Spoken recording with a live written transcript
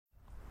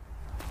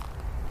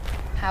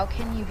How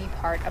can you be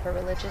part of a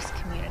religious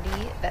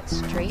community that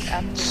straight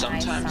up denies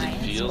Sometimes it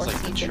science feels or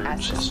like the sees it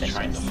as church is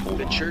trying to suspicious? hold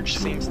The on church to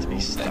seems to be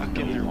rules that stuck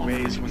in no their longer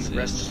ways when the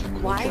rest exist. of the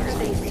Why culture are is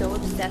they moving. so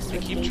obsessed They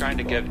with keep gay trying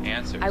to people? give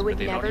answers, I would but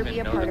they never don't be even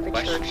a know part the of a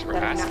questions church we're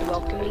that is asking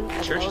not today. welcoming The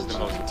of church is the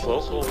most LGBTQ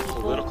vocal people,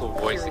 political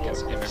voice period.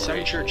 against immigration.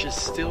 Some churches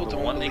still The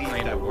don't one they believe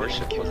claim to that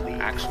worship was the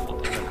actual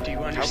demon. Do you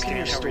How can understand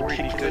your how story be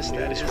ridiculous good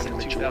that news is when when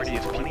the the majority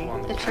of people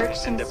on The the church planet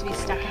end seems up to be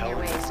going stuck to in hell their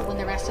ways for when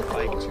the rest of the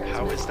it? culture is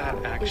How is moving that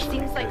on. It actually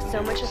seems like good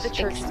so much news? of the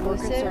church is more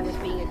Exclusive, concerned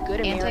with being a good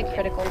American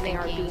anti-critical than they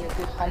are thinking, being a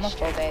good Christian.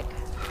 homophobic,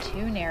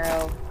 too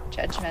narrow,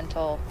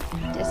 judgmental,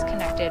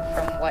 disconnected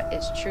from what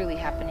is truly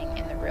happening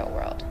in the real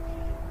world.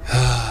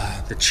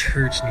 The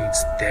church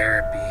needs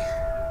therapy.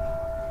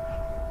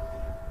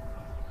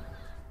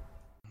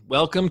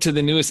 Welcome to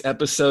the newest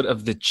episode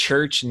of The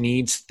Church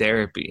Needs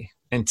Therapy.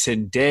 And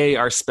today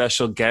our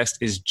special guest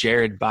is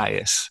Jared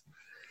Byas.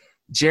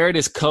 Jared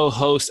is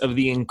co-host of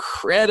the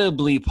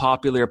incredibly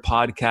popular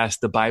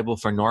podcast, The Bible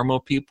for Normal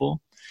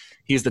People.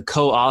 He's the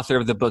co-author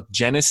of the book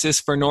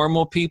Genesis for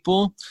Normal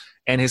People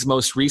and his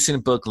most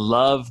recent book,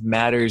 Love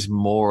Matters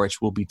More,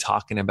 which we'll be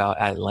talking about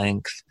at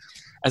length.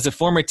 As a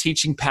former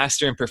teaching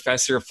pastor and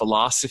professor of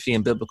philosophy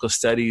and biblical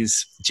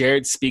studies,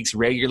 Jared speaks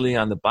regularly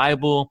on the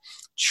Bible,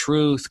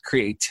 truth,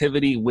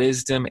 creativity,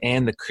 wisdom,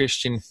 and the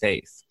Christian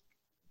faith.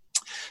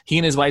 He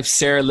and his wife,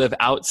 Sarah, live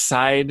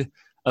outside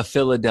of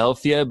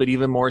Philadelphia, but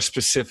even more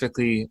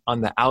specifically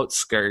on the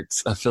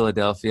outskirts of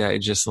Philadelphia, I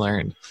just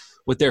learned,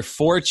 with their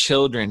 4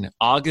 children,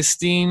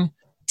 Augustine,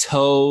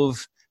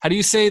 Tove. How do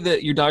you say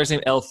that your daughter's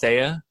name?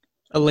 Althea,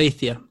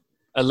 Aletheia,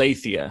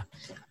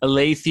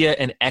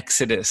 and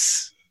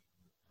Exodus.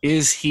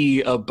 Is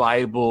he a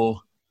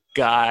Bible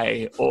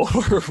guy or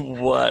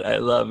what? I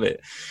love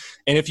it.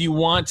 And if you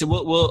want to,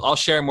 I'll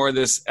share more of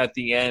this at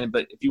the end,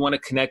 but if you want to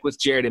connect with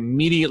Jared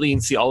immediately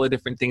and see all the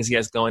different things he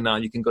has going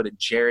on, you can go to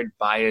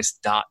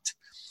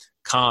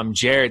jaredbyas.com.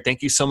 Jared,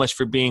 thank you so much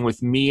for being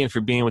with me and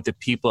for being with the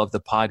people of the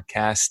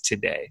podcast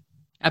today.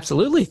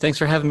 Absolutely. Thanks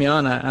for having me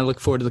on. I look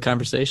forward to the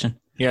conversation.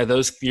 Yeah,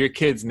 your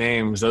kids'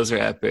 names, those are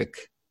epic.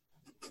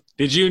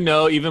 Did you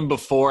know even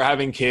before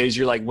having kids,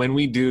 you're like, when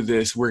we do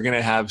this, we're going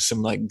to have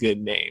some like good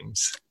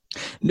names?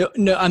 No.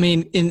 I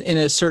mean, in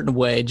a certain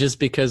way, just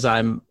because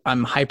I'm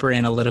hyper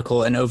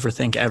analytical and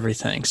overthink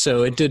everything.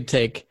 So it did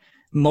take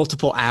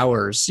multiple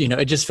hours.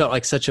 It just felt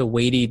like such a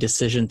weighty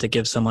decision to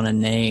give someone a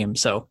name.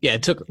 So yeah,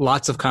 it took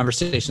lots of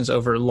conversations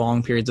over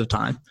long periods of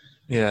time.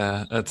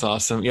 Yeah, that's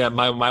awesome. Yeah,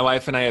 my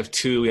wife and I have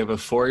 2. We have a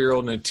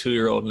 4-year-old and a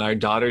 2-year-old, and our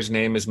daughter's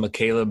name is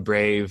Michaela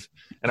Brave,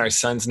 and our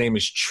son's name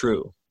is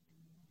True.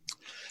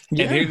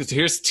 Yeah. And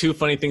here's 2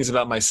 funny things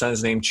about my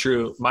son's name,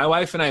 True. My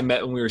wife and I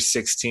met when we were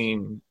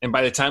 16. And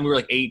by the time we were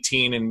like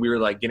 18 and we were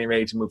like getting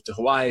ready to move to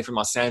Hawaii from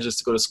Los Angeles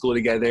to go to school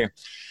together,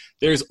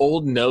 there's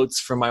old notes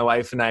from my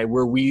wife and I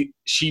where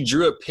she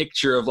drew a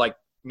picture of like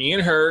me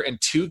and her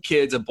and 2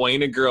 kids, a boy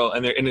and a girl,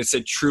 and it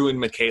said True and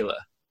Michaela.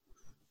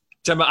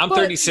 So I'm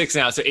 36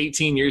 now, so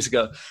 18 years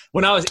ago.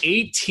 When I was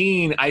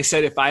 18, I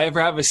said, if I ever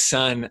have a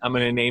son, I'm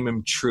going to name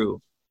him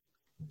True.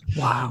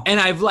 Wow. And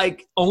I've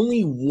like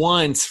only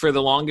once for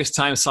the longest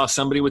time saw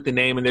somebody with the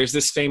name, and there's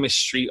this famous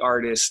street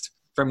artist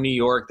from New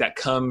York that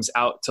comes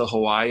out to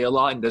Hawaii a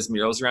lot and does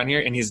murals around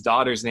here, and his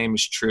daughter's name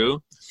is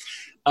True.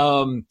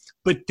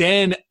 But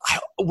then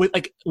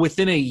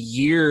within a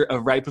year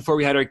of right before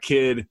we had our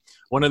kid,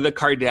 one of the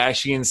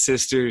Kardashian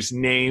sisters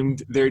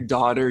named their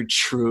daughter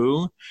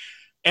True.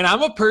 And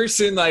I'm a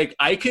person like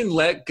I can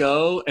let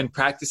go and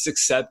practice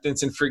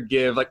acceptance and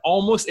forgive like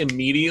almost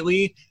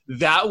immediately.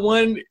 That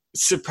one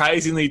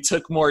surprisingly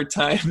took more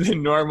time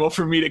than normal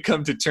for me to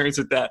come to terms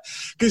with that,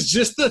 because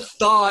just the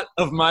thought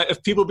of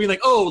people being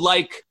like, oh,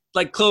 like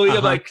Chloe,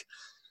 I'm like,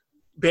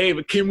 babe,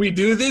 can we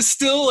do this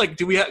still? Like,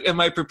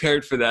 am I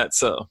prepared for that?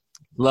 So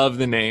love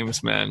the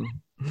names, man.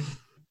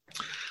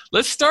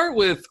 Let's start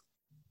with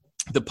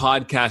the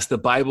podcast, The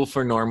Bible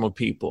for Normal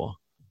People.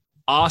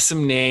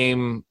 Awesome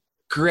name.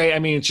 Great. I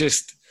mean,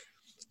 just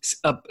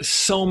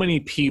so many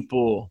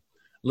people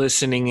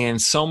listening in,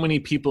 so many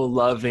people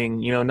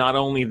loving, not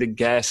only the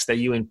guests that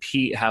you and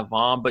Pete have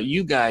on, but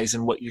you guys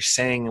and what you're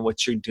saying and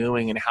what you're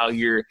doing and how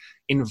you're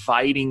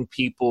inviting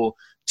people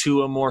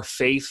to a more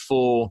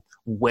faithful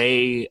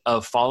way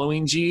of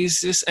following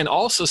Jesus, and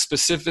also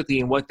specifically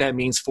in what that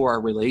means for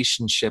our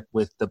relationship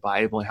with the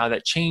Bible and how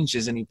that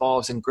changes and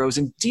evolves and grows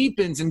and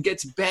deepens and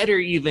gets better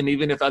even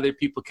if other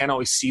people can't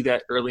always see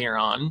that earlier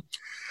on.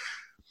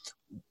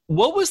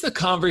 What was the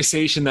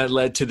conversation that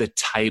led to the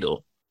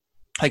title?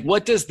 Like,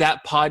 what does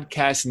that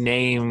podcast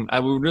name, I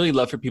would really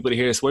love for people to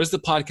hear this. What does the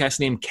podcast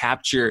name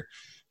capture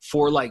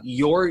for like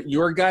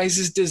your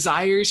guys'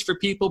 desires for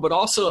people, but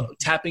also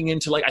tapping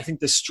into like, I think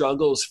the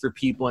struggles for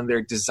people and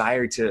their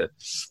desire to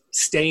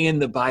stay in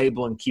the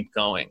Bible and keep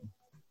going?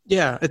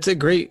 Yeah, it's a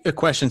great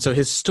question. So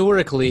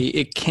historically,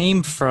 it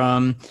came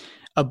from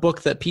a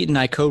book that Pete and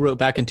I co-wrote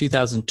back in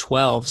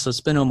 2012. So it's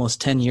been almost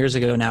 10 years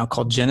ago now,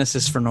 called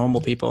Genesis for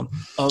Normal People.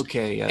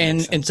 Okay. Yeah.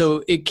 And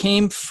so it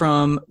came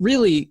from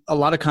really a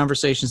lot of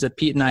conversations that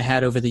Pete and I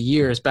had over the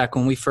years back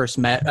when we first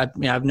met.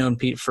 I've known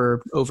Pete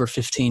for over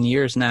 15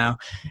 years now.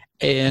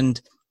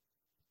 And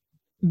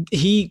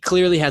he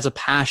clearly has a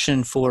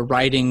passion for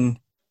writing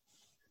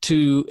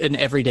to an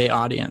everyday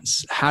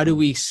audience. How do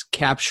we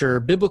capture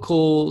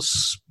biblical,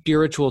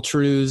 spiritual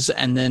truths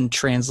and then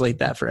translate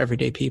that for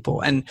everyday people?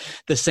 And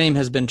the same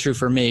has been true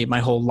for me. My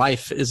whole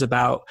life is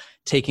about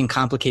taking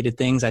complicated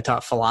things. I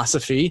taught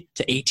philosophy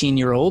to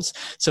 18-year-olds.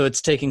 So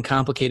it's taking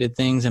complicated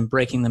things and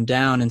breaking them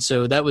down. And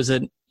so that was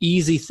an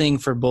easy thing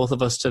for both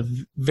of us to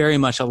very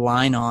much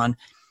align on.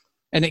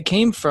 And it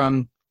came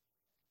from,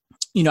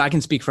 I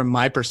can speak from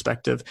my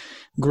perspective,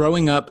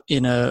 growing up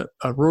in a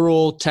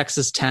rural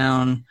Texas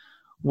town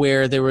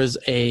where there was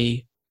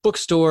a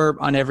bookstore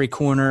on every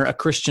corner, a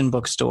Christian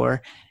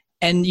bookstore,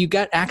 and you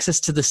got access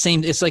to the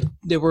same. It's like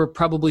there were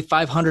probably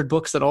 500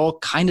 books that all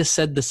kind of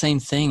said the same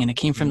thing, and it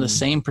came from the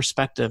same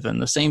perspective and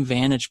the same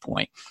vantage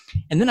point.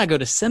 And then I go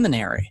to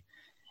seminary,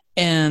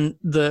 and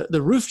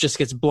the roof just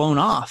gets blown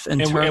off. And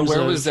where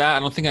was that? I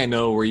don't think I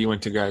know where you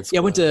went to grad school.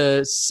 Yeah, I went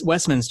to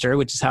Westminster,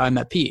 which is how I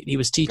met Pete. He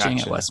was teaching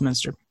at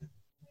Westminster.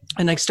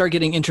 And I started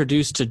getting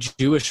introduced to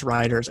Jewish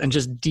writers and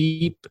just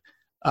deep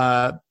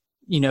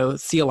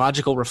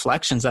theological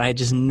reflections that I had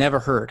just never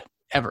heard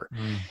ever.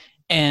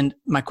 And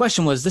my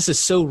question was, this is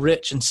so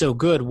rich and so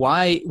good.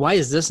 Why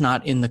is this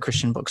not in the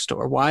Christian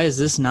bookstore? Why is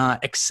this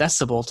not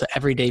accessible to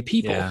everyday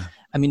people? Yeah.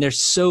 I mean, there's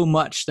so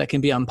much that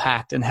can be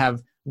unpacked and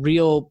have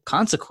real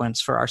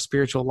consequence for our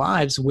spiritual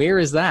lives. Where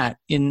is that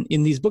in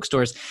these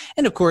bookstores?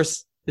 And of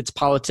course, it's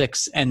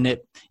politics, and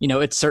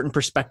it's certain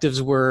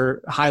perspectives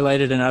were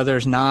highlighted and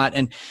others not.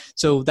 And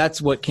so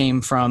that's what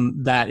came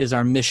from that is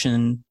our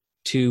mission,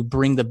 to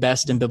bring the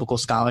best in biblical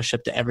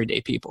scholarship to everyday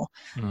people.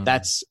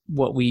 That's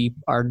what we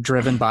are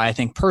driven by, I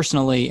think,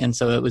 personally. And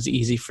so it was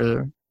easy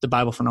for the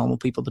Bible for Normal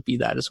People to be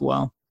that as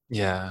well.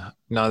 Yeah,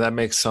 no, that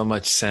makes so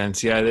much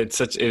sense. Yeah, it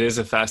is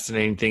a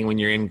fascinating thing when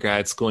you're in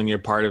grad school and you're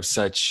part of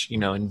such,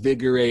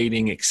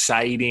 invigorating,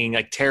 exciting,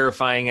 like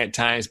terrifying at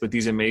times, but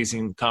these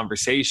amazing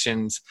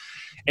conversations.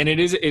 And it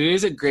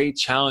is a great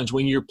challenge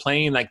when you're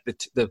playing like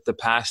the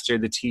pastor,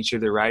 the teacher,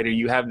 the writer.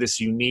 You have this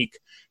unique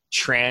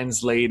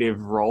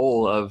translative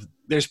role of,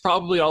 there's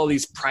probably all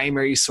these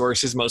primary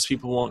sources most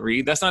people won't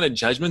read. That's not a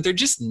judgment. They're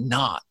just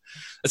not.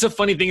 That's a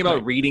funny thing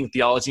about reading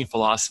theology and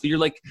philosophy. You're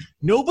like,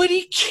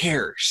 nobody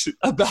cares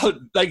about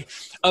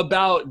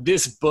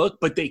this book,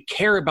 but they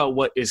care about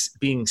what is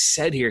being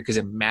said here because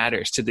it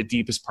matters to the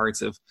deepest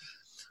parts of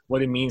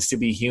what it means to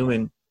be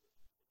human.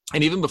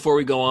 And even before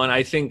we go on,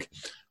 I think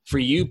for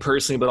you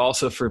personally, but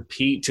also for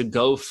Pete, to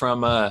go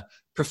from a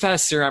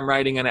professor, I'm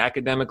writing on an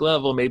academic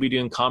level, maybe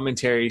doing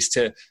commentaries,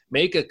 to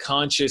make a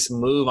conscious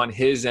move on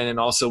his end and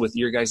also with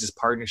your guys'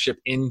 partnership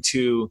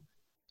into,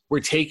 we're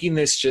taking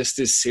this just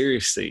as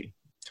seriously.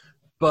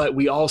 But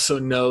we also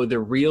know the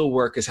real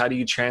work is, how do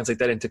you translate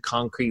that into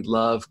concrete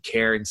love,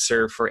 care, and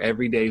serve for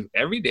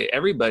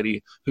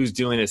everybody who's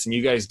doing this? And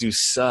you guys do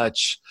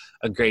such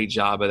a great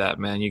job of that,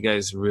 man. You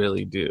guys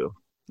really do.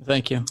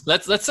 Thank you.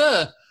 Let's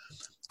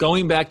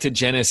going back to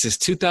Genesis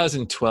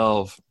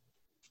 2012.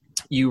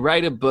 You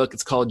write a book.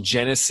 It's called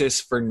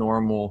Genesis for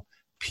Normal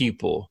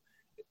People.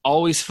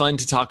 Always fun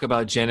to talk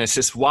about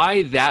Genesis.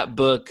 Why that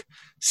book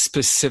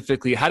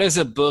specifically? How does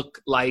a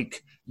book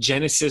like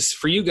Genesis,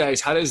 for you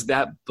guys, how does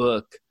that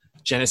book,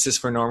 Genesis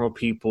for Normal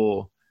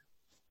People,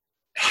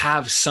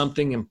 have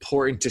something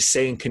important to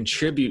say and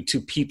contribute to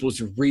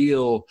people's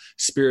real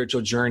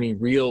spiritual journey,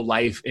 real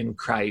life in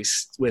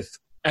Christ,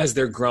 as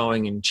they're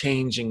growing and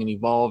changing and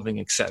evolving,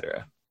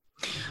 etc.?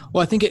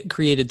 Well, I think it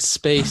created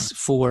space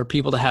for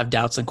people to have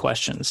doubts and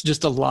questions.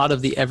 Just a lot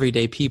of the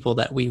everyday people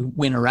that we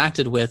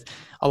interacted with,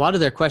 a lot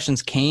of their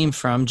questions came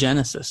from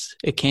Genesis.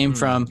 It came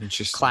from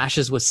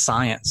clashes with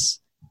science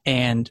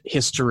and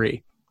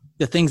history.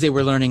 The things they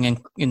were learning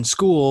in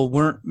school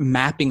weren't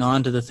mapping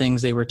onto the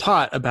things they were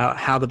taught about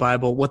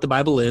what the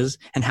Bible is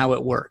and how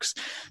it works.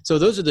 So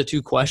those are the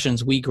two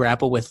questions we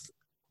grapple with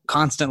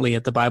constantly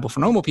at the Bible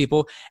for Normal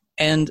People.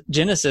 And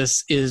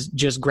Genesis is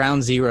just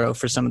ground zero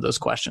for some of those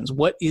questions.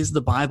 What is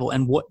the Bible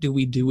and what do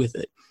we do with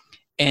it?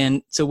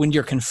 And so when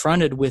you're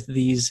confronted with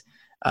these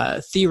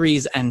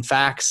theories and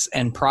facts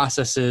and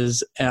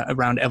processes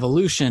around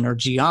evolution or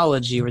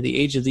geology or the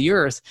age of the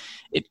earth,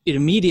 it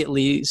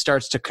immediately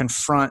starts to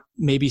confront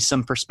maybe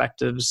some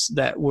perspectives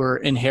that were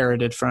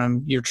inherited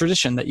from your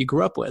tradition that you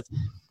grew up with.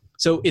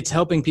 So it's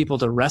helping people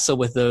to wrestle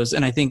with those.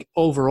 And I think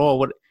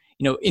overall,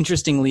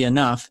 interestingly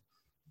enough,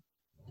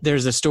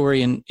 there's a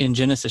story in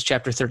Genesis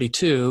chapter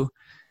 32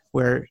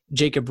 where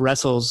Jacob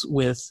wrestles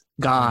with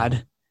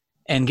God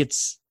and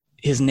gets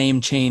his name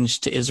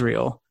changed to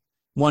Israel,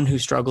 one who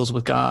struggles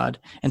with God.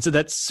 And so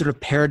that's sort of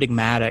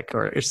paradigmatic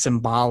or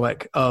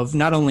symbolic of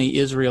not only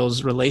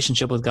Israel's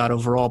relationship with God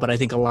overall, but I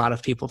think a lot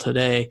of people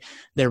today,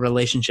 their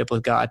relationship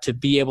with God, to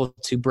be able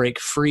to break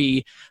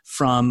free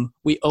from,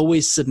 we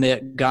always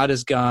submit, God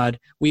is God,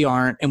 we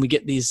aren't, and we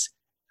get these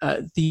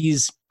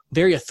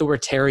very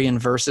authoritarian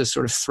verses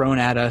sort of thrown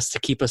at us to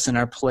keep us in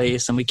our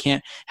place, and we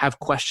can't have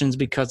questions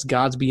because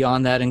God's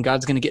beyond that, and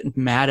God's going to get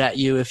mad at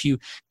you if you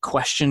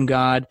question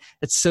God.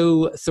 It's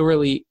so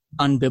thoroughly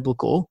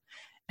unbiblical.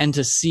 And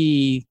to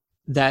see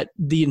that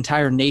the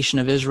entire nation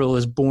of Israel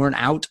is born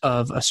out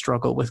of a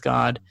struggle with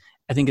God,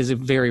 I think is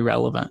very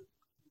relevant.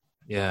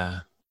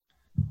 Yeah.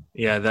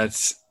 Yeah,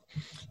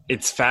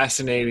 it's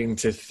fascinating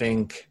to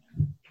think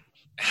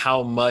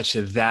how much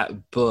of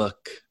that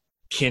book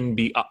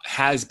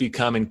has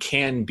become and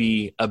can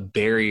be a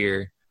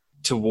barrier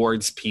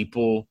towards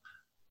people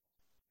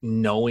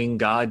knowing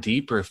God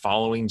deeper,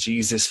 following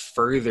Jesus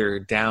further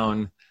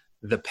down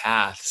the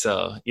path.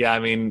 So yeah, I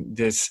mean,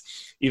 this,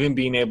 even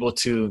being able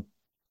to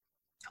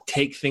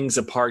take things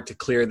apart to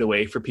clear the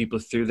way for people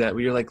through that,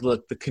 where you're like,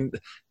 look,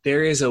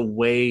 there is a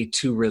way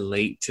to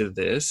relate to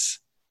this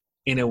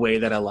in a way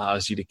that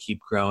allows you to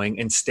keep growing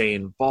and stay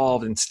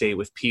involved and stay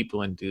with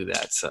people and do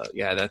that. So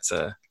yeah, that's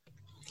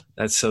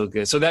so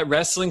good. So that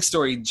wrestling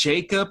story,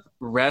 Jacob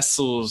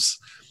wrestles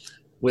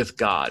with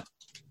God.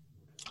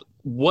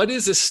 What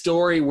is a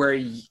story where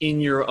in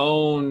your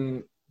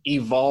own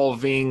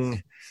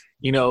evolving,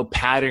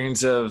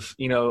 patterns of,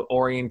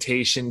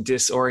 orientation,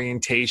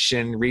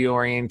 disorientation,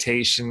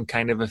 reorientation,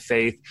 kind of a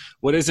faith,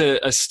 what is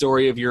a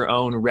story of your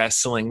own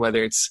wrestling,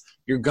 whether it's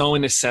you're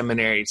going to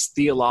seminary, it's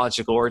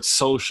theological, or it's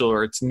social,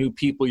 or it's new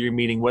people you're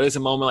meeting? What is a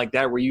moment like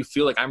that where you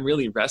feel like I'm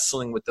really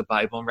wrestling with the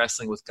Bible and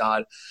wrestling with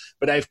God,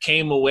 but I've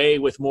came away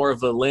with more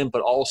of a limp,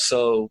 but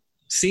also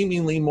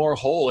seemingly more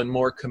whole and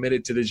more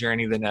committed to the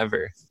journey than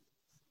ever?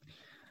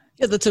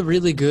 Yeah, that's a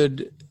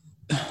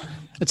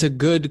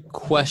good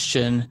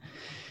question.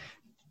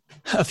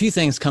 A few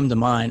things come to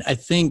mind. I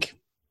think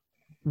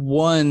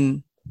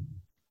one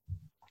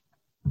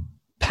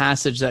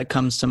passage that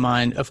comes to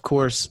mind, of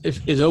course,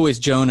 is always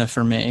Jonah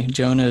for me.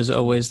 Jonah is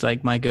always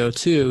like my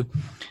go-to,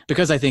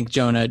 because I think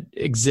Jonah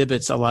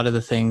exhibits a lot of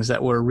the things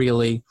that were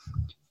really,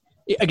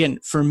 again,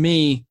 for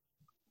me,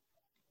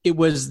 it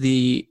was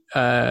the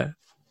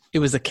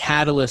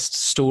catalyst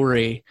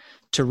story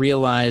to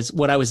realize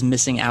what I was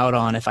missing out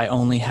on if I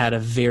only had a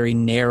very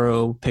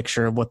narrow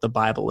picture of what the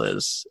Bible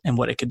is and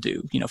what it could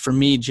do. For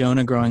me,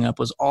 Jonah growing up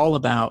was all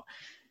about,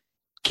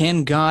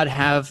 can God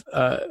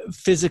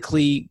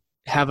physically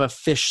have a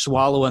fish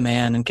swallow a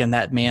man, and can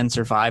that man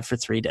survive for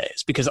 3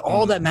 days? Because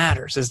all that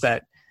matters is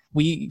that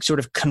we sort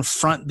of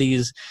confront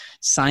these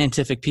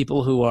scientific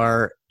people who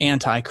are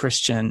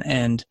anti-Christian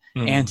and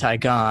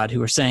anti-God,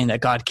 who are saying that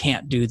God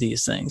can't do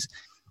these things.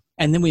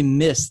 And then we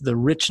miss the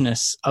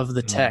richness of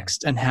the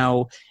text and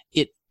how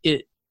it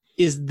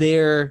is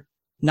there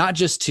not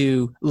just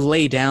to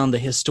lay down the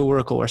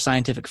historical or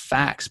scientific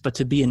facts, but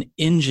to be an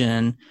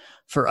engine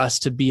for us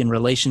to be in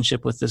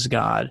relationship with this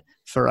God,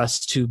 for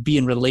us to be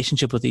in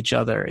relationship with each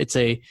other. It's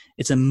a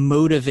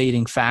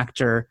motivating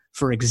factor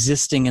for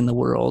existing in the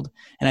world.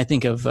 And I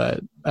think of a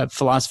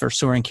philosopher,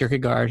 Soren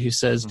Kierkegaard, who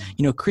says,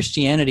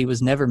 Christianity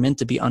was never meant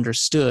to be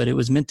understood; it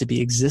was meant to be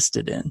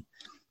existed in.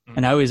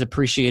 And I always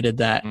appreciated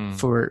that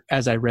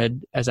as I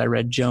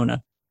read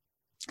Jonah.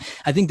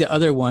 I think the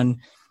other one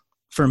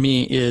for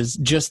me is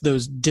just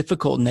those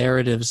difficult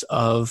narratives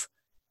of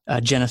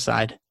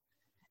genocide,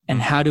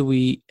 and how do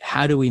we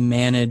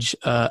manage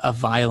a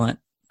violent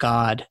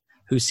God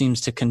who seems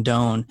to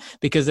condone?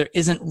 Because there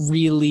isn't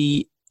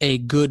really a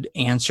good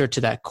answer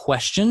to that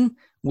question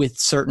with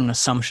certain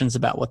assumptions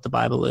about what the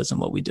Bible is and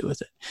what we do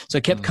with it. So I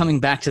kept coming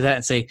back to that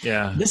and say,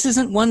 this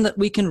isn't one that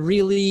we can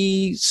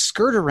really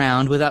skirt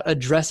around without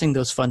addressing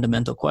those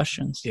fundamental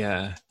questions.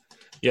 Yeah.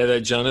 Yeah,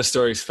 that Jonah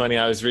story is funny.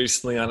 I was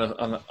recently on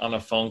a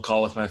phone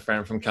call with my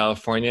friend from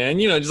California, and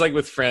just like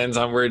with friends,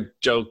 we're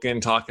joking,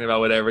 talking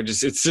about whatever. It's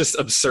just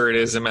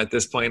absurdism at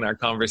this point in our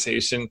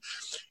conversation.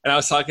 And I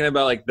was talking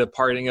about like the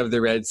parting of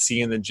the Red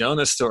Sea and the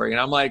Jonah story, and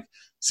I'm like,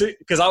 so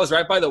because I was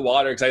right by the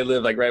water, because I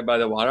live like right by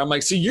the water. I'm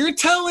like, so you're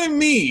telling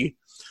me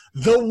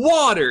the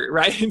water,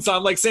 right? And so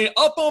I'm like saying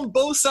up on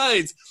both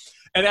sides.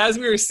 And as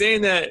we were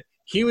saying that,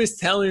 he was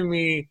telling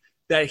me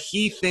that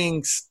he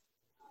thinks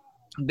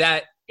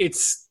that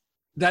it's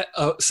that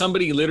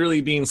somebody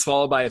literally being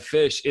swallowed by a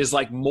fish is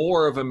like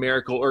more of a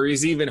miracle, or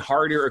is even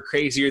harder or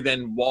crazier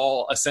than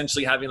Wall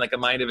essentially having like a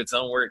mind of its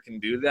own where it can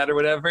do that or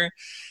whatever.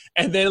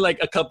 And then like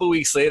a couple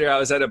weeks later, I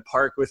was at a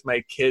park with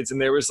my kids,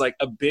 and there was like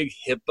a big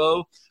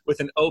hippo with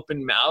an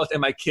open mouth,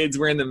 and my kids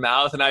were in the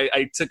mouth. And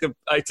I took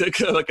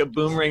like a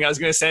boomerang. I was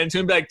going to send it to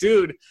him, like,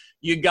 dude,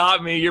 you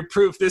got me. You're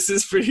proof this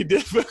is pretty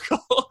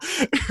difficult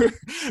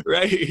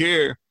right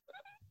here.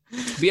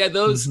 But yeah,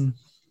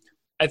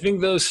 I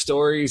think those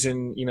stories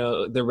and,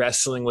 the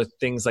wrestling with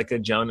things like a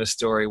Jonah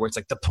story where it's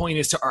like the point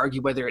is to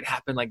argue whether it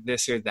happened like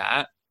this or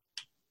that.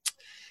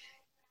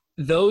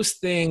 Those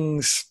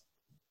things,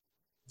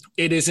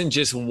 it isn't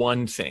just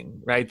one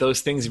thing, right? Those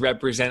things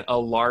represent a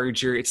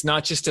larger, it's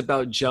not just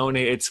about Jonah.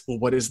 It's, well,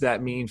 what does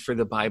that mean for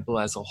the Bible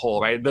as a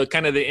whole, right? The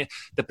kind of the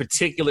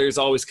particular is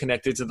always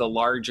connected to the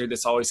larger.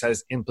 This always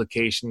has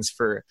implications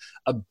for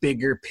a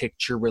bigger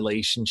picture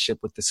relationship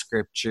with the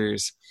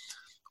scriptures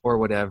or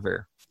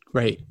whatever.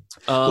 Right.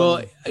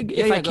 Well,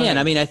 if I go can, ahead.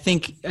 I mean, I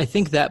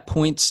think that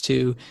points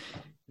to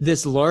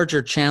this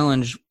larger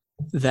challenge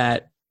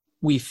that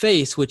we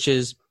face, which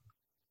is,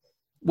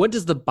 what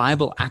does the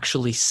Bible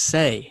actually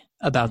say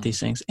about these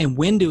things? And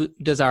when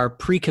does our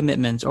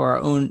pre-commitments or our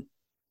own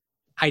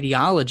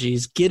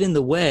ideologies get in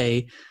the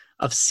way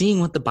of seeing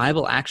what the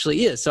Bible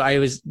actually is?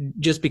 So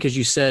just because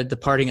you said the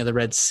parting of the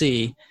Red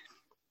Sea,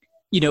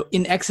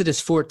 in Exodus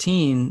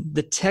 14,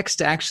 the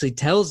text actually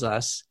tells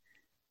us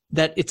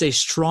that it's a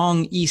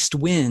strong east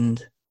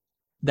wind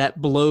that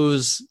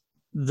blows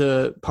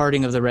the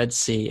parting of the Red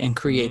Sea and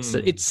creates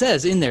it. It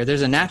says in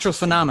there's a natural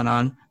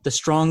phenomenon, the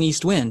strong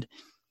east wind.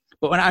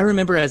 But when I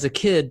remember as a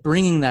kid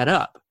bringing that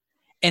up,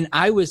 and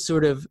I was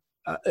sort of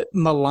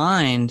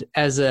maligned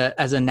as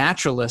a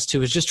naturalist who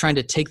was just trying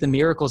to take the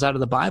miracles out of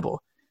the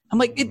Bible. I'm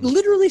like, it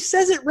literally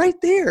says it right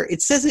there.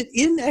 It says it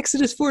in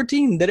Exodus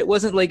 14 that it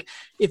wasn't like,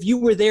 if you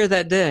were there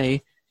that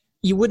day,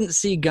 you wouldn't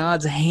see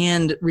God's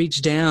hand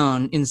reach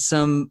down in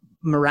some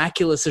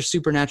miraculous or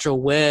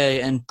supernatural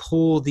way and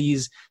pull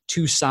these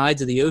two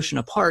sides of the ocean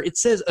apart. It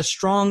says a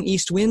strong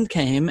east wind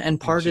came and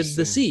parted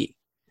the sea.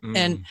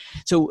 And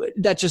so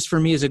that just for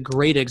me is a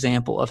great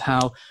example of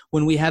how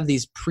when we have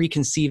these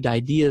preconceived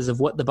ideas of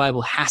what the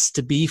Bible has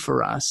to be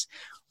for us,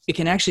 it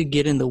can actually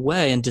get in the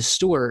way and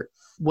distort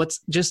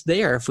what's just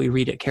there if we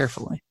read it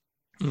carefully.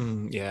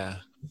 Yeah.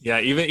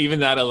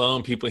 Even that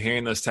alone, people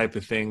hearing those type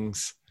of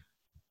things,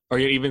 or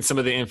even some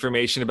of the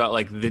information about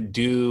like the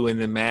dew and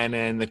the manna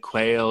and the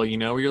quail,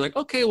 where you're like,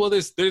 okay, well,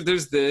 there's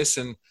this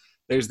and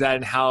there's that,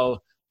 and how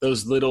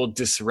those little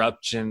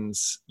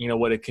disruptions,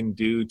 what it can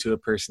do to a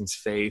person's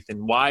faith,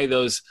 and why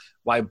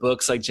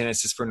books like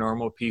Genesis for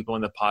Normal People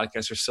and the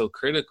podcast are so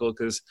critical,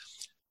 because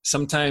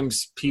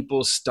sometimes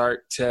people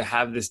start to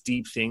have this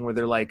deep thing where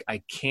they're like,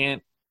 I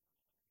can't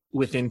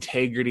with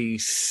integrity,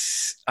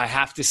 I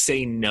have to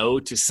say no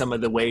to some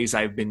of the ways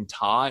I've been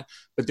taught,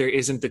 but there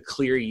isn't the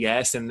clear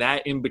yes. And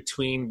that in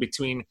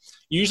between,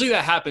 usually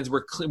that happens.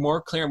 We're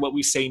more clear on what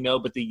we say no,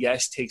 but the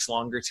yes takes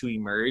longer to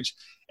emerge.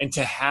 And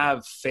to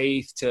have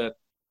faith, to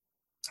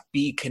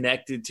be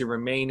connected, to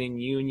remain in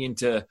union,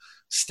 to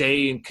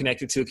stay and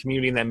connected to a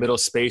community in that middle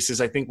space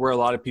is, I think, where a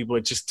lot of people,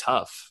 it's just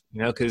tough,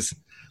 because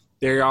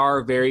there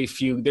are very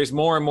few, there's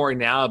more and more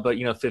now, but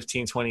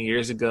 15, 20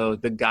 years ago,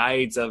 the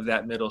guides of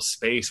that middle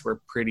space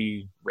were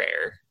pretty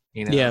rare,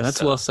 Yeah,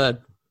 that's well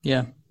said.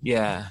 Yeah.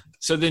 Yeah.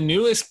 So the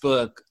newest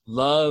book,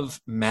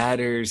 Love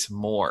Matters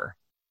More.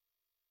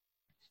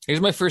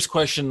 Here's my first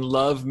question.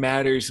 Love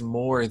matters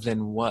more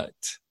than what?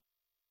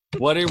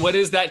 What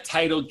is that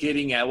title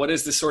getting at? What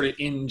is the sort of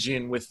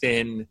engine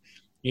within,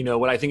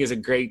 what I think is a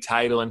great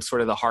title and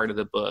sort of the heart of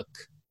the book?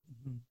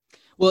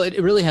 Well,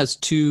 it really has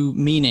two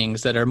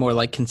meanings that are more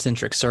like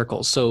concentric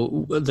circles.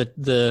 So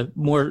the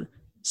more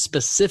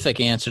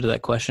specific answer to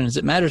that question is,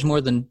 it matters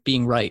more than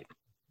being right.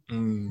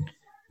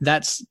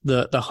 That's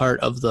the heart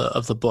of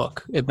the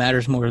book. It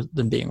matters more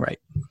than being right.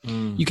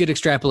 You could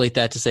extrapolate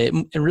that to say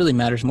it really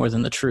matters more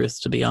than the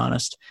truth, to be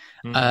honest.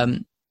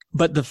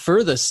 But the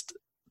furthest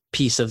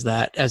piece of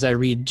that, as I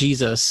read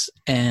Jesus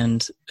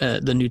and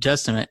the New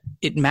Testament,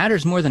 it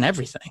matters more than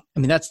everything.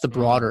 I mean, that's the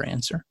broader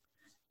answer.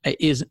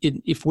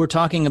 If we're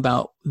talking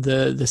about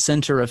the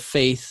center of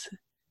faith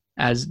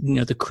as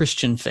the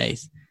Christian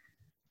faith,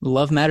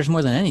 love matters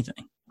more than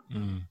anything.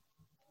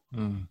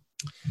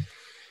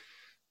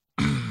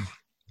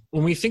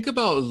 When we think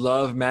about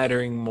love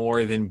mattering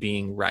more than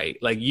being right,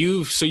 like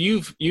you've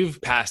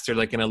pastored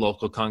like in a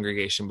local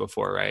congregation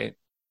before, right?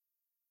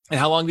 And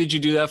how long did you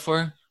do that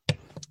for?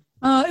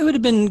 It would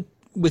have been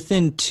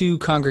within two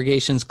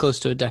congregations, close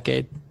to a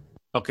decade.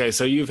 Okay,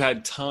 so you've had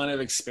a ton of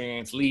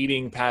experience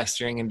leading,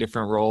 pastoring in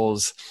different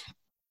roles.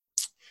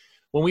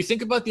 When we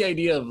think about the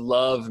idea of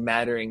love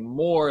mattering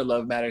more,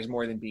 love matters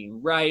more than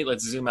being right.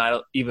 Let's zoom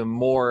out even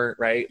more,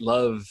 right?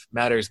 Love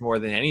matters more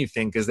than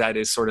anything, because that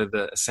is sort of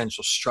the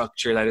essential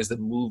structure. That is the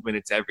movement.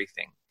 It's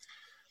everything.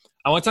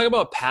 I want to talk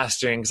about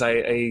pastoring because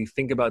I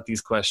think about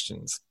these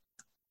questions.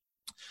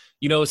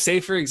 Say,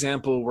 for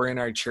example, we're in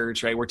our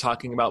church, right? We're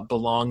talking about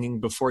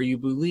belonging before you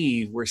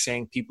believe. We're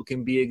saying people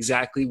can be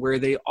exactly where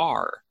they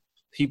are.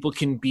 People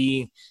can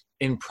be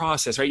in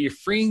process, right? You're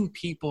freeing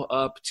people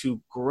up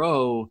to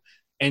grow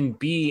and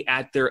be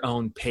at their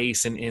own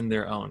pace and in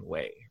their own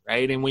way,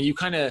 right? And when you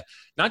kind of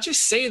not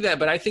just say that,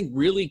 but I think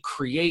really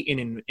create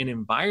an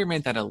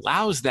environment that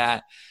allows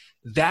that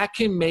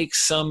can make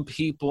some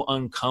people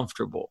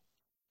uncomfortable.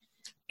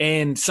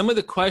 And some of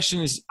the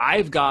questions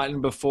I've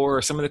gotten before,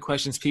 or some of the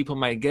questions people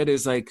might get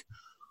is like,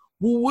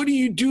 well, what do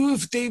you do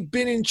if they've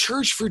been in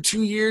church for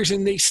 2 years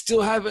and they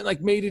still haven't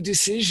like made a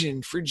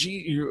decision for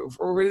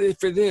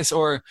this?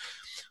 Or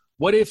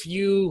what if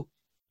you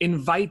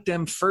invite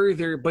them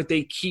further, but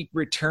they keep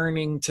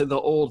returning to the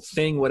old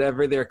thing,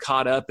 whatever they're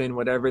caught up in,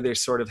 whatever they're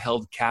sort of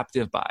held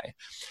captive by?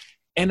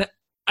 And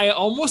I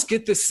almost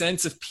get the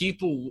sense of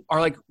people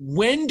are like,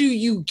 when do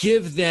you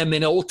give them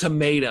an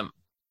ultimatum?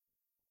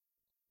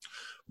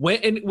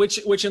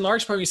 Which in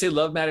large part, when you say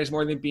love matters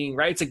more than being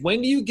right, it's like,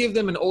 when do you give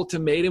them an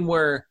ultimatum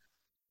where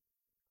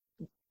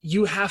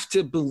you have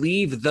to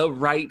believe the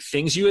right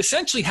things. You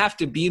essentially have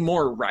to be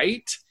more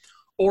right,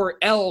 or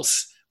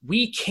else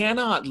we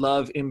cannot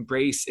love,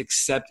 embrace,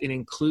 accept, and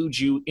include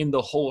you in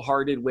the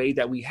wholehearted way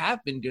that we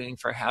have been doing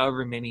for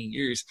however many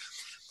years.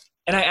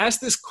 And I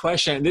asked this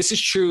question, and this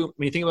is true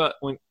when you think about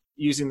when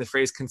using the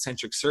phrase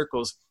concentric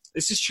circles.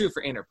 This is true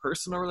for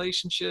interpersonal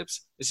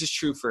relationships. This is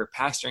true for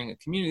pastoring a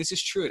community. This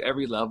is true at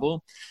every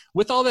level.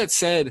 With all that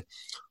said,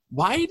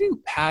 why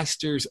do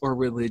pastors or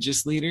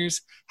religious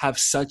leaders have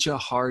such a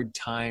hard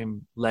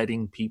time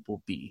letting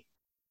people be?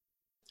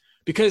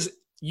 Because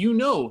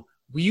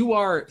you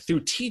are,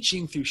 through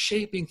teaching, through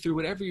shaping, through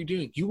whatever you're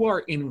doing, you are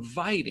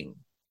inviting,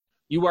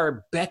 you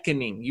are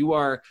beckoning, you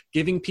are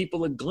giving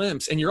people a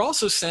glimpse. And you're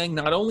also saying,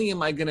 not only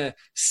am I going to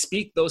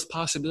speak those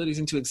possibilities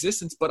into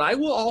existence, but I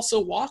will also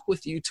walk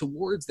with you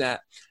towards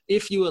that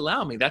if you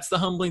allow me. That's the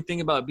humbling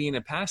thing about being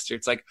a pastor.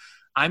 It's like,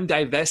 I'm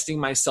divesting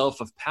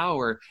myself of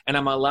power and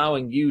I'm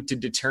allowing you to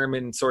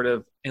determine sort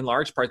of in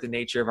large part the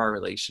nature of our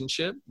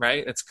relationship,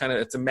 right?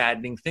 It's a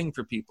maddening thing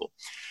for people.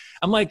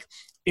 I'm like,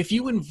 if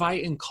you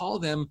invite and call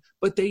them,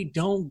 but they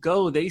don't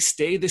go, they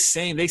stay the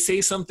same. They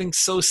say something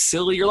so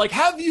silly. You're like,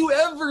 have you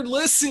ever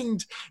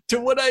listened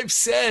to what I've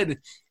said?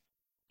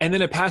 And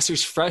then a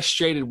pastor's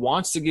frustrated,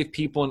 wants to give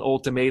people an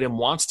ultimatum,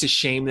 wants to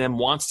shame them,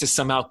 wants to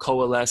somehow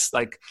coalesce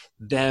like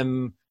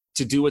them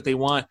to do what they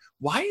want.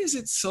 Why is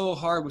it so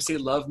hard? We say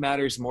love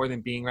matters more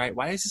than being right.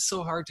 Why is it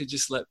so hard to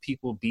just let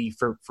people be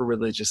for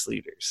religious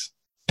leaders?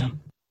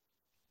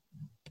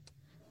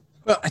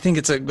 Well, I think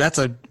that's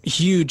a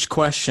huge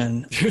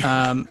question.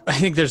 I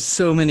think there's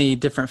so many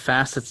different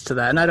facets to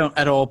that. And I don't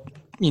at all,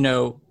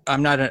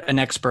 I'm not an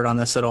expert on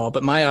this at all,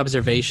 but my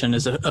observation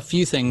is a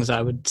few things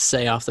I would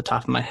say off the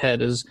top of my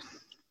head is,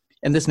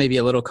 and this may be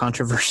a little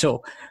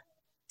controversial,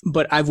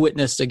 but I've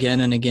witnessed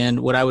again and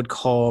again what I would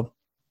call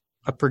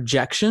a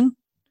projection.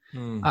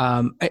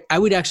 I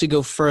would actually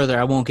go further.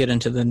 I won't get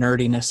into the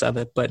nerdiness of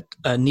it, but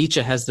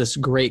Nietzsche has this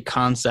great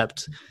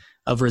concept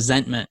of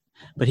resentment.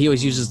 But he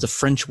always uses the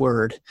French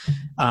word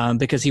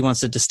because he wants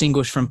to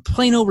distinguish from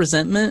plain old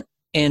resentment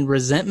and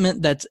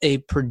resentment that's a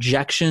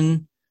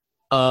projection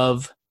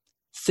of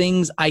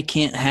things I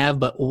can't have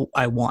but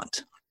I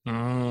want.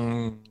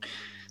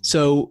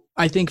 So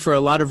I think for a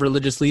lot of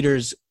religious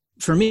leaders,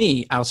 for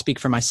me, I'll speak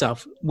for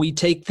myself, we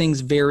take things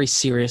very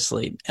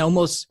seriously.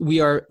 Almost we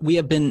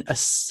have been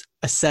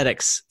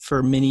ascetics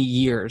for many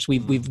years.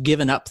 We've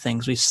given up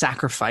things, we've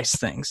sacrificed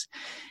things.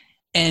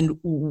 And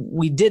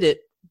we did it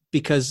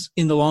because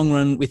in the long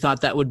run, we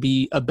thought that would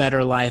be a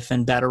better life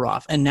and better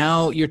off. And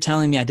now you're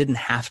telling me I didn't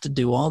have to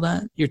do all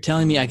that? You're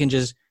telling me I can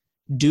just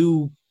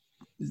do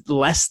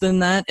less than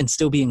that and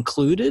still be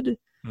included?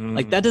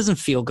 Like, that doesn't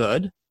feel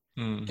good.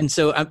 And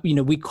so,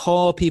 we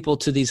call people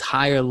to these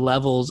higher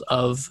levels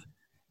of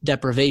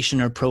deprivation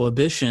or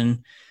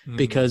prohibition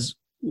because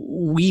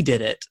we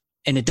did it.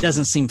 And it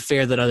doesn't seem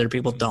fair that other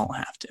people don't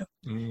have to.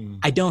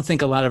 I don't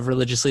think a lot of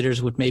religious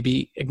leaders would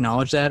maybe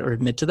acknowledge that or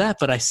admit to that,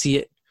 but I see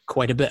it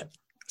quite a bit.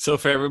 So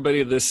for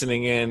everybody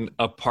listening in,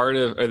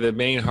 the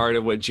main heart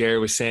of what Jared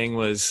was saying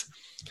was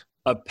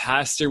a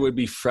pastor would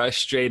be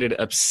frustrated,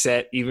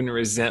 upset, even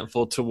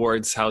resentful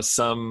towards how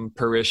some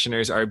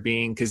parishioners are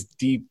being, because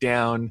deep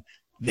down,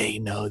 they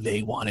know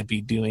they want to be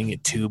doing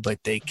it too, but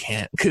they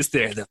can't because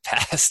they're the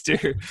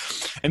pastor.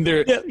 And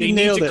they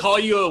need to call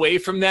you away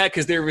from that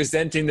because they're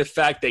resenting the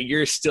fact that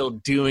you're still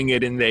doing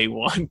it and they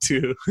want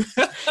to.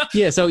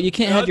 Yeah, so you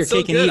can't have your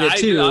cake and eat it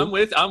too.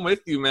 I'm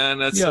with you, man.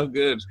 That's so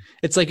good.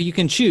 It's like you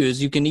can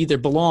choose. You can either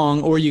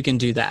belong or you can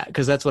do that,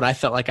 because that's what I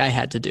felt like I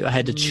had to do. I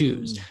had to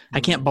choose. I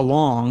can't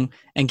belong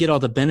and get all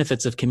the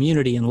benefits of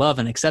community and love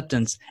and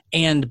acceptance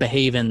and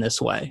behave in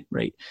this way,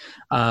 right?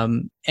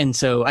 And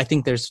so I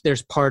think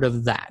there's part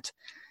of that.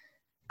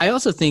 I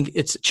also think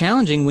it's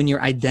challenging when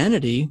your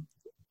identity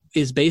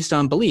is based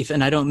on belief.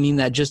 And I don't mean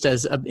that just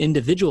as an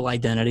individual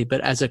identity,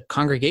 but as a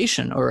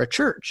congregation or a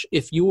church.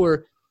 If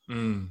your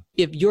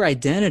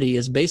identity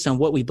is based on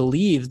what we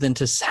believe, then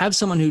to have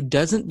someone who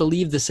doesn't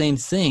believe the same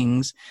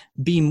things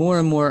be more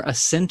and more a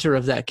center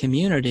of that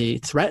community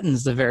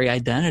threatens the very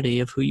identity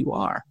of who you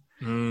are.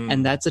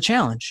 And that's a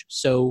challenge.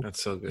 So,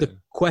 that's so good. The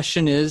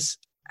question is,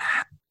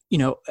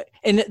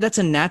 and that's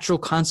a natural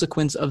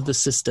consequence of the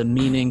system,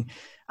 meaning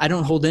I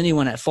don't hold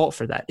anyone at fault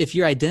for that. If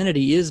your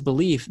identity is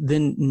belief,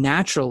 then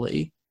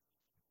naturally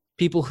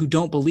people who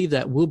don't believe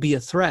that will be a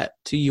threat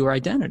to your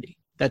identity.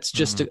 That's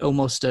just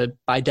almost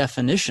by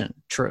definition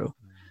true.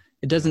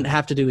 It doesn't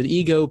have to do with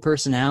ego,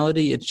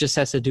 personality. It just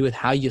has to do with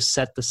how you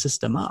set the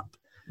system up.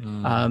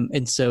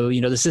 And so,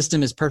 the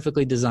system is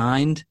perfectly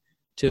designed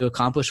to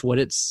accomplish what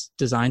it's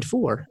designed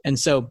for. And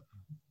so,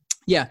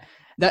 yeah,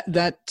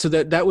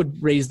 that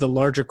would raise the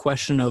larger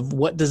question of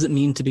what does it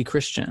mean to be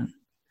Christian?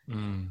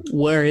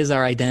 Where is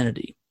our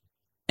identity?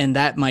 And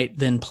that might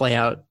then play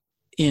out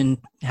in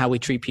how we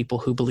treat people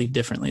who believe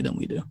differently than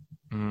we do.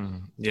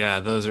 Yeah,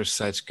 those are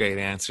such great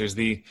answers.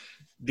 The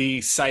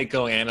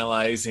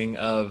psychoanalyzing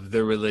of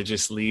the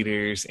religious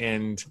leaders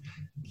and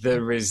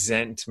the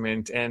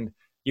resentment. And,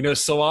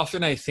 so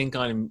often I think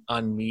on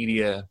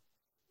media,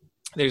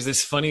 There's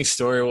this funny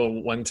story.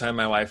 Well, one time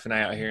my wife and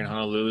I out here in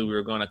Honolulu, we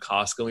were going to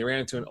Costco. We ran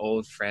into an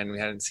old friend we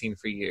hadn't seen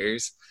for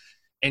years.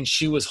 And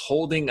she was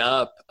holding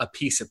up a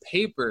piece of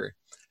paper,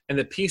 and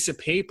the piece of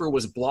paper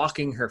was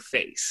blocking her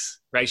face,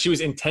 right? She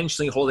was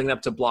intentionally holding it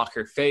up to block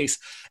her face.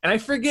 And I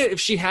forget if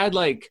she had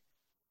like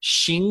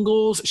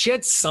shingles. She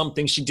had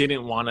something she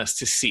didn't want us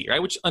to see,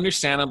 right? Which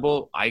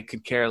understandable. I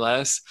could care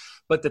less.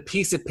 But the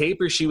piece of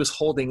paper she was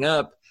holding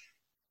up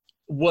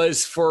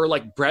was for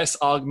like breast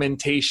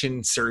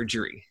augmentation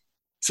surgery.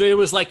 So it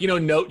was like,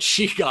 notes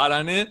she got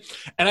on it.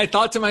 And I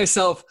thought to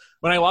myself,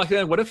 when I walked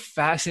in, what a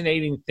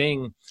fascinating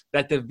thing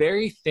that the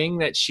very thing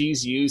that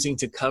she's using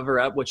to cover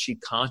up what she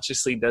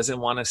consciously doesn't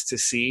want us to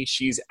see,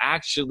 she's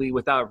actually,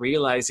 without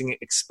realizing it,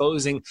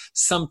 exposing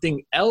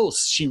something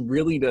else she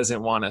really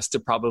doesn't want us to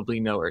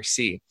probably know or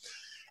see.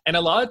 And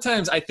a lot of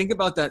times I think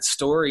about that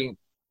story,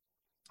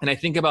 and I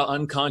think about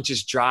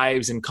unconscious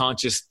drives and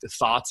conscious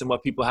thoughts and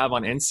what people have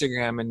on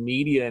Instagram and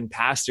media and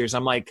pastors.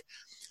 I'm like,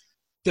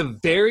 the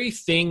very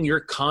thing you're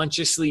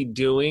consciously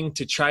doing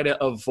to try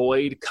to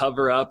avoid,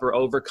 cover up, or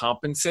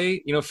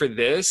overcompensate, for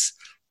this,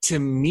 to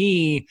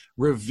me,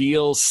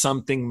 reveals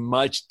something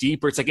much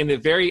deeper. It's like in the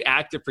very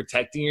act of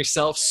protecting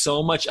yourself,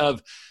 so much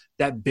of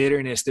that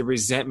bitterness, the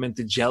resentment,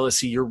 the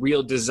jealousy, your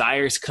real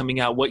desires coming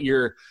out, what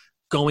you're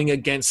going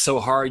against so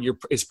hard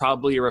is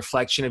probably a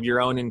reflection of your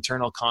own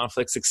internal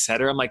conflicts,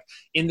 etc. I'm like,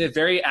 in the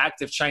very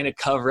act of trying to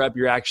cover up,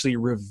 you're actually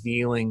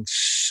revealing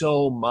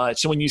so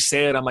much. And when you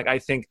say it, I'm like, I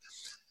think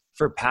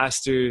for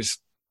pastors,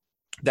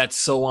 that's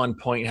so on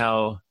point,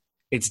 how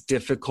it's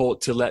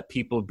difficult to let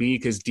people be,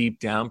 because deep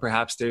down,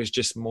 perhaps there's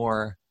just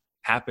more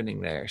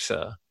happening there.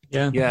 So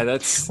yeah,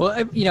 that's... Well,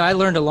 I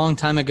learned a long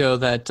time ago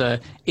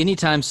that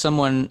anytime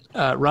someone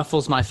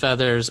ruffles my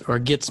feathers or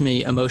gets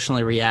me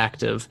emotionally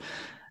reactive,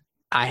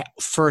 I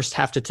first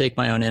have to take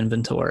my own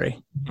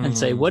inventory and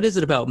say, what is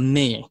it about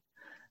me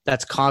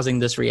that's causing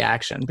this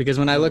reaction? Because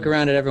when I look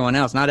around at everyone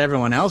else, not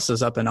everyone else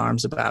is up in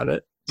arms about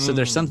it. So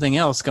there's something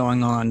else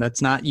going on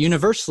that's not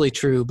universally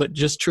true, but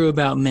just true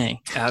about me.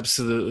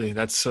 Absolutely.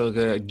 That's so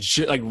good.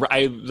 Like,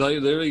 I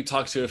literally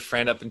talked to a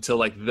friend up until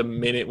like the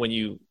minute when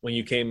you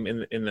came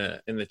in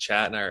the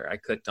chat, and I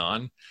clicked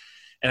on,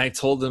 and I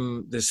told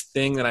them this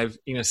thing that I've,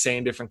 say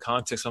in different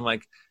contexts. I'm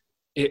like,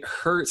 it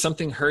hurts.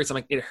 Something hurts. I'm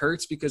like, it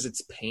hurts because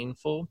it's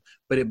painful,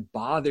 but it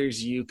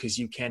bothers you because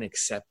you can't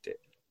accept it.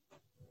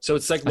 So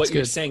it's like what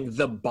you're saying,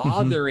 the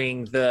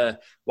bothering,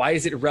 the why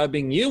is it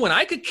rubbing you when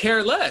I could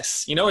care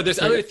less, or there's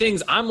other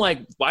things. I'm like,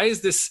 why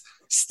is this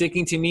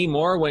sticking to me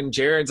more when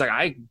Jared's like,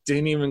 I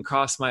didn't even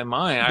cross my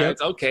mind.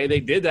 It's okay, they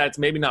did that. It's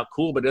maybe not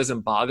cool, but it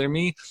doesn't bother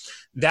me.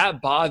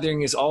 That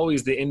bothering is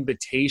always the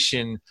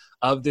invitation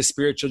of the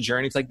spiritual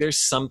journey. It's like,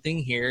 there's something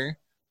here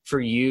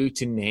for you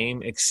to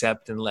name,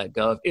 accept, and let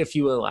go of if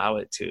you allow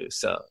it to.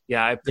 So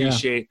yeah, I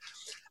appreciate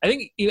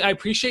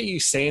you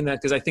saying that,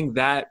 because I think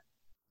that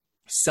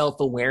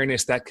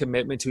self-awareness, that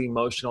commitment to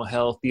emotional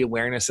health, the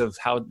awareness of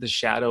how the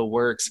shadow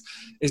works,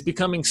 is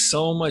becoming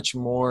so much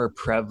more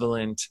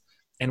prevalent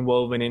and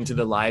woven into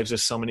the lives of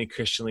so many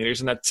Christian leaders.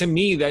 And that, to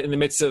me, that in the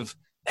midst of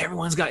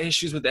everyone's got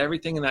issues with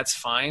everything, and that's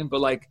fine,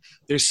 but like,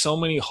 there's so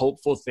many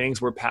hopeful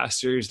things where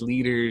pastors,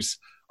 leaders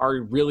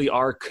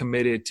are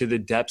committed to the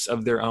depths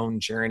of their own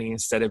journey,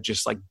 instead of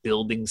just like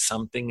building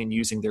something and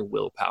using their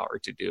willpower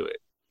to do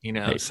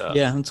it, So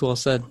yeah, that's well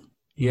said.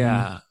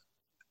 Yeah.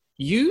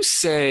 You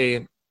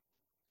say,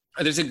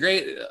 there's a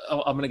great,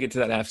 I'm going to get to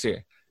that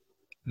after.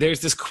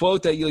 There's this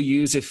quote that you'll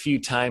use a few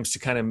times to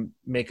kind of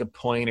make a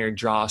point or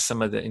draw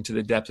some of into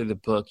the depth of the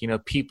book.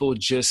 People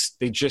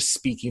they're just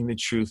speaking the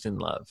truth in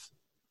love,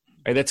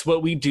 right? That's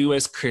what we do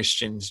as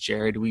Christians,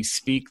 Jared. We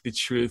speak the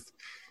truth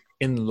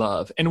in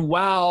love. And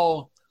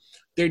while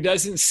there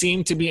doesn't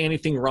seem to be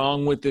anything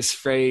wrong with this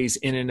phrase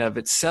in and of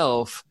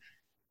itself,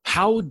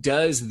 how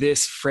does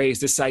this phrase,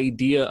 this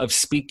idea of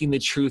speaking the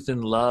truth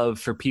in love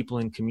for people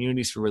in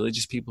communities, for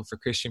religious people, for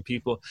Christian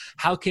people,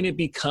 how can it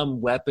become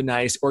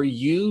weaponized or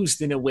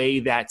used in a way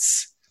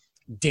that's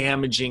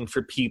damaging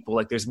for people?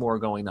 Like, there's more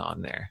going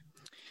on there.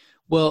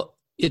 Well,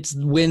 it's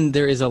when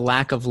there is a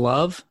lack of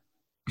love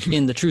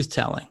in the truth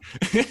telling,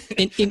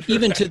 and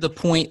even to the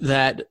point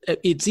that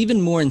it's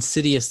even more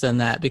insidious than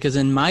that, because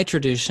in my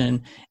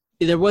tradition,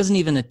 there wasn't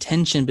even a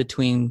tension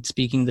between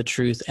speaking the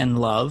truth and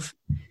love.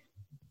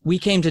 We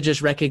came to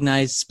just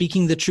recognize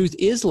speaking the truth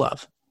is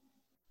love.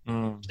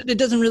 It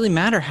doesn't really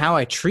matter how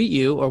I treat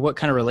you or what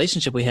kind of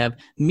relationship we have.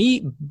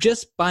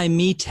 Just by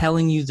me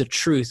telling you the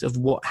truth of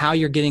how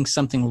you're getting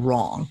something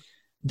wrong,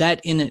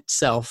 that in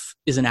itself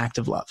is an act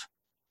of love.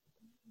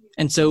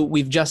 And so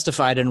we've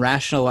justified and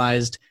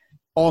rationalized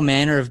all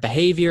manner of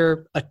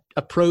behavior,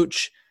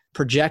 approach,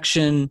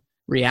 projection,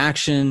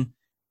 reaction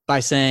by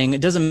saying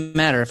it doesn't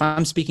matter. If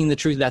I'm speaking the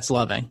truth, that's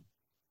loving.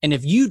 And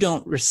if you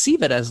don't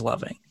receive it as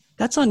loving,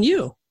 that's on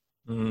you.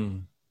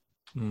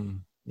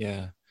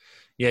 Yeah.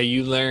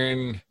 You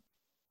learn,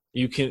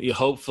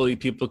 hopefully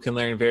people can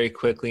learn very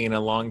quickly in a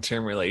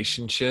long-term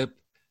relationship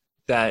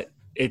that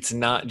it's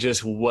not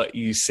just what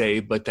you say,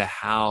 but the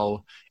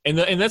how. And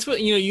that's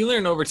what, you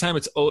learn over time.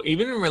 It's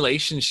even in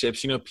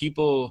relationships,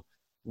 people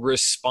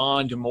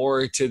respond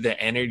more to the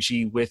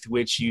energy with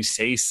which you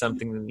say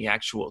something than the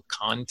actual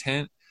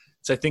content.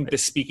 So I think the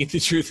speaking the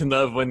truth in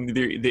love, when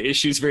the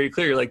issue is very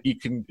clear, like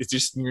it's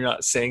just, you're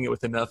not saying it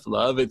with enough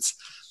love. It's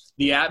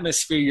the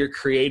atmosphere you're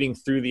creating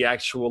through the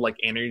actual like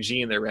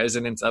energy and the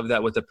resonance of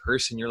that with the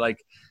person. You're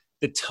like,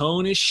 the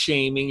tone is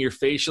shaming, your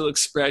facial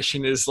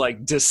expression is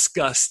like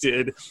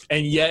disgusted,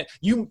 and yet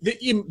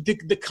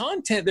the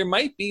content, there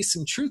might be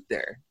some truth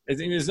there. I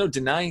think there's no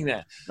denying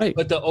that. Right.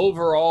 But the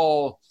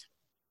overall,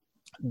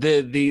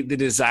 the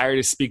desire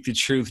to speak the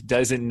truth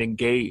doesn't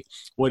negate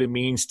what it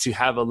means to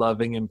have a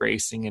loving,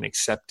 embracing, and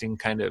accepting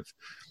kind of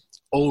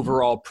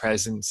overall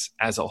presence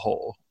as a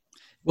whole.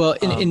 Well,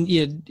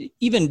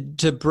 even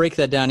to break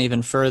that down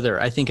even further,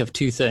 I think of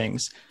two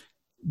things.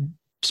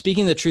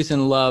 Speaking the truth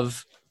in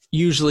love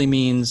usually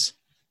means,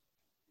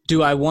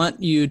 do I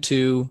want you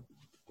to,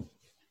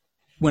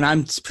 when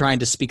I'm trying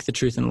to speak the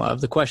truth in love,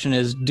 the question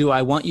is, do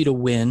I want you to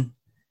win?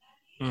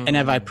 And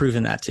have I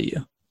proven that to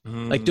you?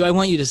 Like, do I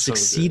want you to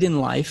succeed in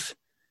life?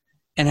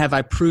 And have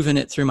I proven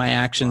it through my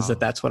actions that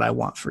that's what I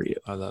want for you?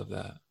 I love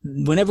that.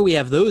 Whenever we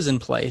have those in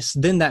place,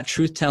 then that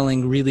truth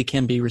telling really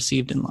can be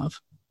received in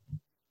love.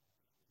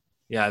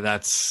 Yeah,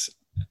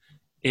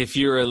 if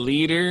you're a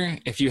leader,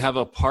 if you have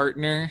a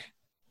partner,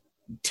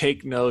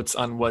 take notes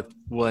on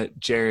what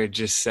Jared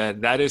just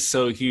said. That is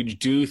so huge.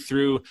 Do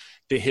through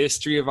the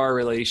history of our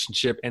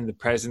relationship and the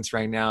presence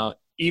right now,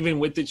 even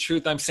with the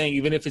truth I'm saying,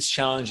 even if it's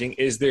challenging,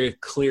 is there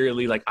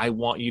clearly like, I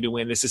want you to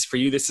win. This is for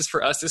you. This is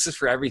for us. This is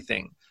for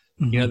everything.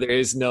 Mm-hmm. You know, there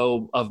is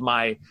no of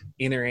my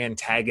inner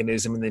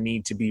antagonism and the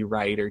need to be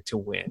right or to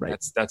win. Right.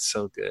 That's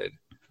so good.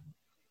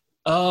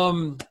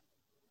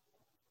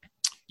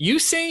 You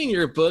say in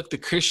your book, the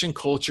Christian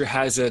culture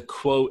has a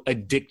quote,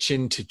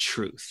 addiction to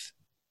truth.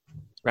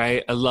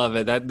 Right? I love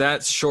it.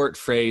 That short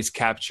phrase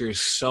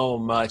captures so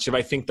much. If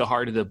I think the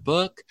heart of the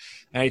book,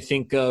 and I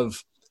think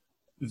of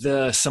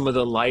some of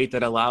the light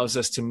that allows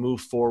us to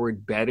move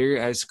forward better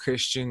as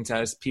Christians,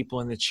 as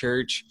people in the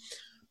church,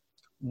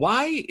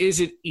 why is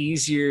it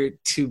easier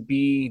to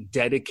be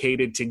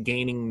dedicated to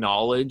gaining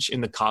knowledge in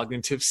the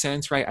cognitive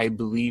sense, right? I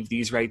believe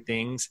these right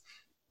things.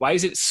 Why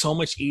is it so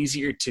much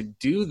easier to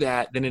do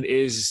that than it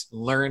is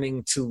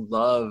learning to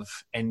love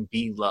and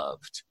be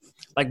loved?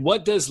 Like,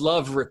 what does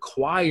love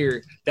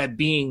require that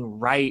being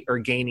right or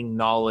gaining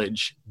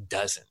knowledge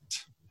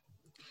doesn't?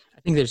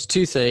 I think there's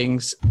two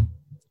things.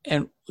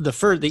 And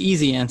the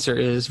easy answer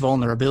is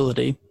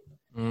vulnerability.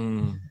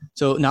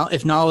 So now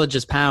if knowledge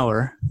is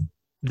power,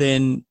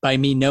 then by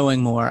me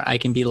knowing more, I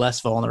can be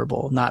less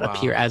vulnerable, not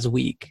appear as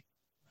weak.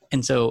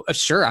 And so,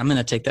 sure, I'm going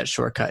to take that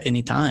shortcut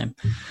anytime.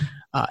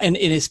 And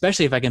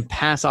especially if I can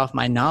pass off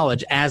my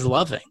knowledge as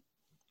loving.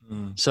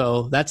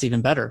 So that's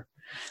even better.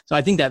 So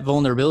I think that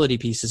vulnerability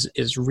piece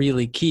is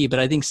really key. But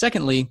I think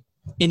secondly,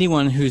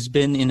 anyone who's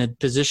been in a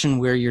position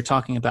where you're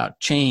talking about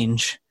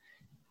change,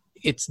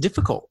 it's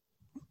difficult.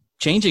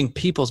 Changing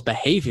people's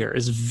behavior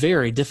is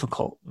very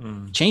difficult.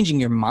 Changing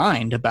your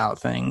mind about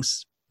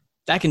things,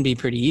 that can be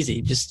pretty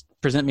easy. Just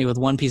present me with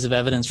one piece of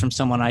evidence from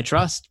someone I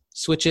trust,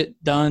 switch it,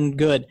 done,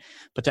 good.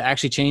 But to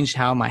actually change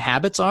how my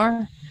habits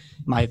are,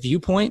 my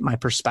viewpoint, my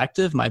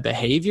perspective, my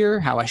behavior,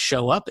 how I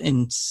show up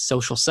in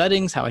social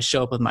settings, how I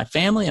show up with my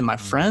family and my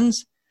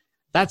friends,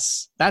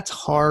 that's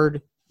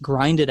hard,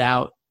 grinded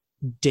out,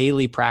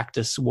 daily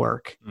practice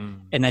work.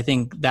 And I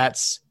think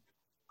that's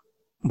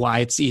why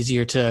it's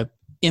easier to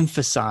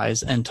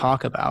emphasize and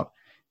talk about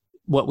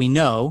what we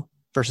know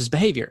versus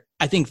behavior.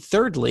 I think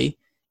thirdly,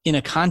 in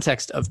a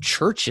context of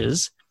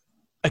churches,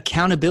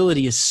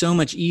 accountability is so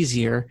much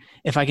easier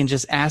if I can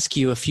just ask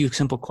you a few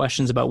simple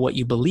questions about what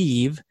you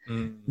believe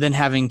than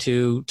having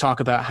to talk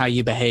about how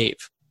you behave.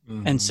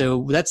 And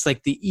so that's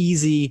like the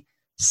easy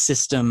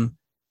system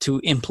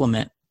to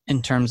implement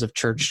in terms of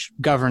church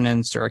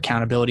governance or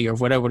accountability or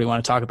whatever we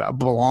want to talk about,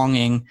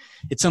 belonging.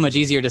 It's so much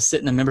easier to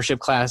sit in a membership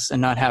class and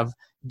not have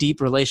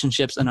deep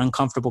relationships and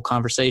uncomfortable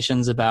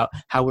conversations about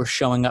how we're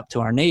showing up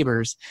to our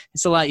neighbors.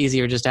 It's a lot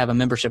easier just to have a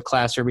membership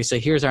class where we say,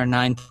 here's our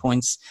 9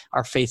 points,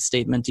 our faith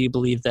statement. Do you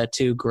believe that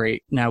too?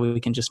 Great. Now we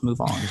can just move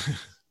on.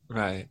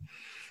 Right.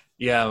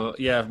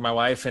 Yeah. My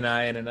wife and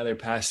I and another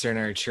pastor in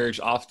our church,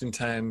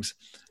 oftentimes,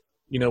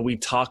 we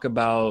talk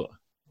about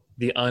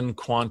the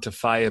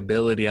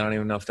unquantifiability. I don't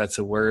even know if that's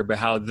a word, but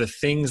how the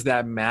things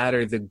that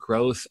matter, the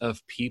growth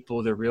of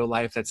people, the real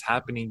life that's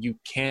happening, you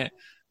can't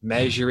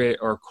measure it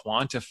or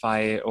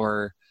quantify it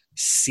or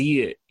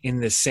see it in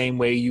the same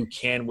way you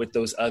can with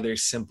those other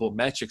simple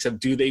metrics of,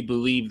 do they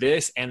believe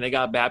this and they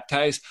got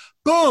baptized?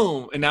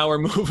 Boom. And now we're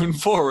moving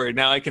forward.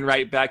 Now I can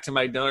write back to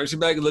my donors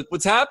and be like, look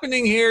what's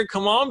happening here.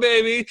 Come on,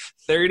 baby.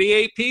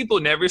 38 people,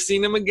 never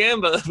seen them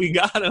again, but we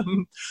got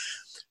them.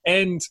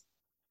 And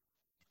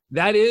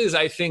that is,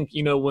 I think,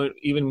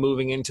 even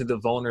moving into the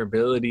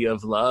vulnerability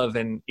of love.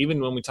 And even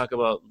when we talk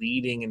about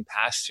leading and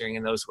pastoring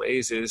in those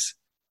ways, is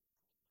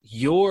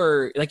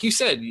like you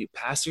said,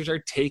 pastors are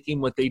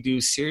taking what they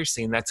do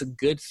seriously, and that's a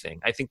good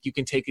thing. I think you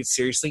can take it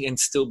seriously and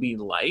still be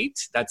light.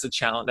 That's a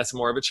challenge. That's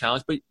more of a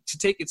challenge, but to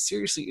take it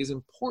seriously is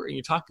important.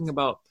 You're talking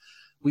about,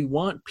 we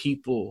want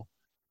people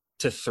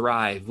to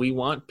thrive. We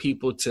want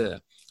people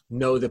to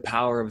know the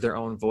power of their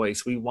own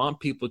voice. We want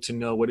people to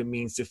know what it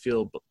means to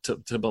feel,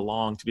 to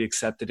belong, to be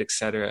accepted,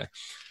 etc.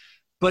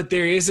 But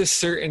there is a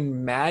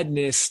certain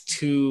madness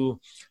to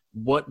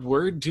what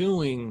we're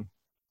doing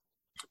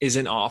is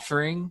an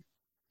offering,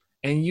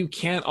 and you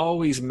can't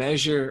always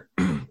measure,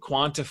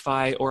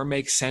 quantify, or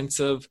make sense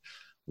of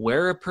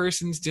where a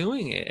person's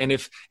doing it. And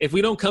if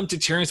we don't come to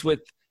terms with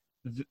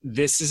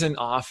this is an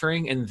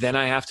offering and then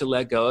I have to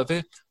let go of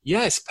it,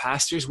 yes,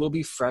 pastors will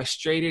be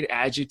frustrated,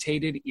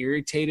 agitated,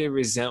 irritated,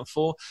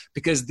 resentful,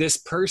 because this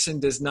person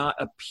does not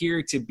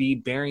appear to be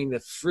bearing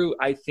the fruit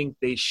I think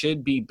they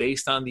should be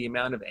based on the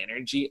amount of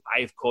energy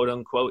I've quote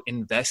unquote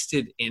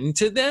invested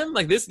into them.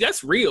 Like this,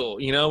 that's real,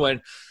 you know,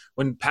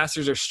 when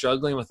pastors are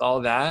struggling with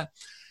all that.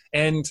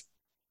 And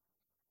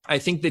I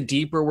think the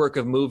deeper work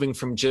of moving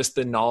from just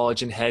the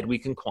knowledge and head, we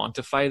can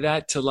quantify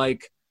that to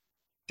like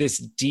this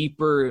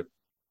deeper,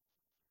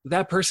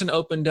 that person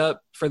opened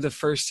up for the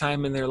first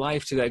time in their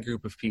life to that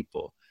group of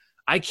people.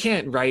 I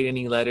can't write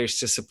any letters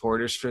to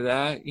supporters for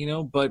that, you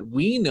know, but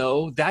we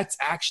know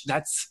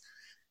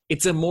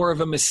it's a more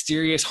of a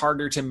mysterious,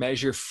 harder to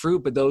measure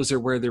fruit, but those are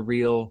where the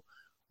real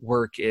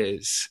work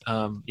is.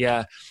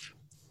 Yeah.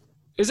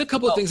 There's a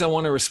couple of things I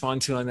want to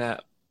respond to on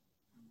that.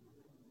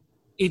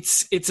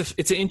 It's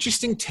an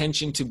interesting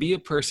tension to be a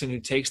person who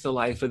takes the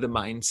life of the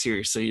mind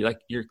seriously. Like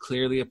you're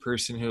clearly a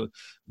person who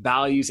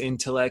values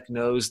intellect,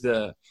 knows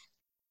the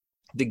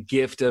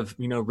gift of,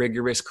 you know,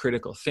 rigorous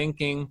critical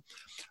thinking.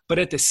 But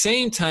at the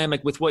same time,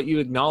 like with what you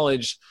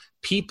acknowledge,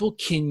 people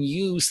can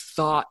use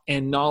thought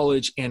and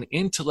knowledge and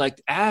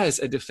intellect as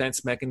a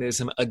defense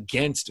mechanism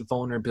against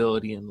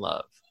vulnerability and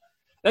love.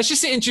 That's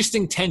just an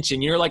interesting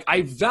tension. You're like,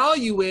 I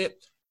value it,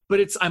 but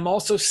I'm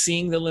also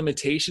seeing the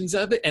limitations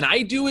of it. And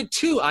I do it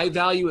too. I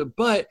value it,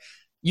 but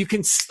you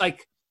can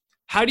like,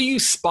 how do you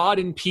spot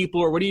in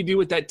people, or what do you do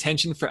with that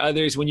tension for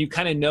others when you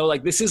kind of know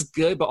like this is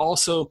good, but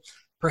also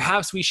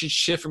perhaps we should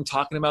shift from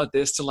talking about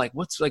this to like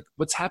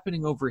what's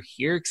happening over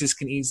here? Because this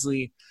can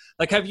easily,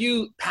 like, have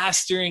you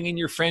pastoring in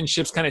your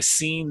friendships kind of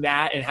seen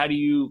that, and how do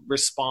you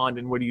respond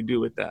and what do you do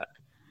with that?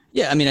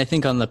 Yeah, I mean, I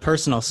think on the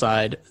personal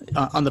side,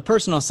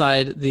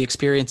 the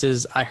experience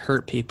is I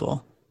hurt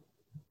people.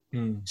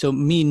 So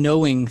me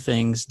knowing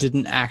things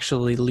didn't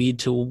actually lead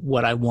to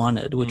what I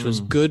wanted, which was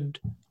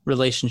good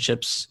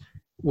relationships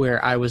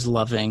where I was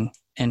loving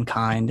and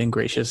kind and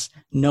gracious.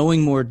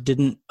 Knowing more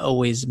didn't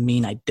always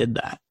mean I did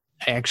that.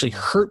 I actually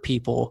hurt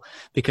people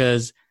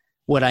because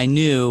what I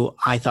knew,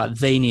 I thought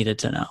they needed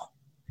to know.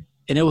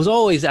 And it was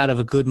always out of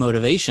a good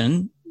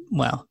motivation.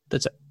 Well,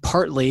 that's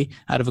partly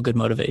out of a good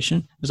motivation.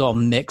 It was all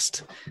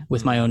mixed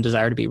with my own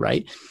desire to be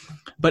right.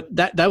 But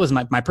that was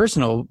my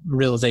personal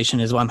realization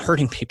is, well, I'm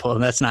hurting people,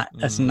 and that's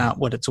not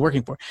what it's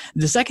working for.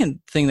 The second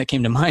thing that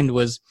came to mind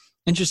was,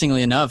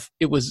 interestingly enough,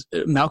 it was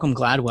Malcolm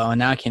Gladwell, and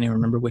now I can't even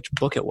remember which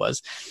book it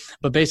was.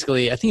 But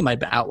basically, I think it might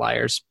be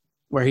Outliers,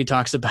 where he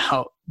talks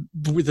about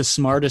the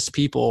smartest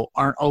people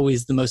aren't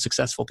always the most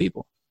successful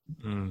people.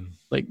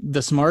 Like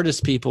the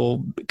smartest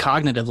people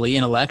cognitively,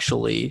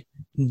 intellectually,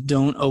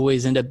 don't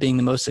always end up being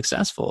the most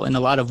successful. In a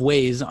lot of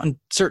ways, on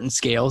certain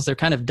scales, they're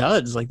kind of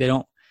duds. Like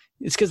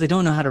it's because they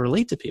don't know how to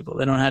relate to people.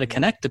 They don't know how to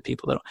connect to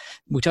people.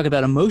 We talk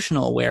about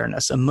emotional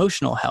awareness,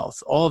 emotional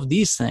health. All of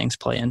these things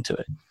play into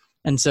it.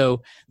 And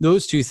so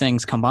those two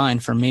things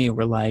combined for me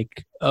were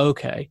like,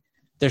 okay,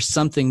 there's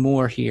something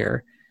more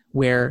here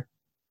where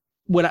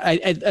what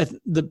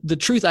the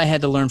truth I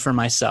had to learn for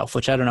myself,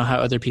 which I don't know how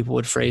other people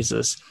would phrase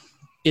this,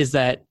 is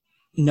that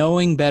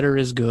knowing better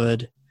is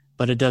good,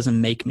 but it doesn't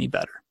make me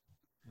better.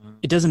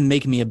 It doesn't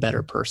make me a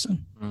better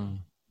person.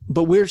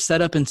 But we're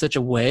set up in such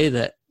a way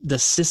that the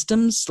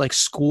systems like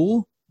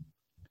school,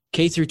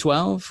 K through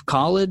 12,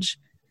 college,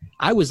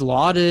 I was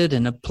lauded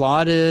and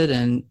applauded,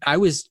 and I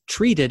was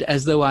treated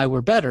as though I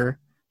were better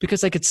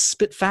because I could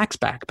spit facts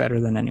back better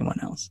than anyone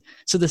else.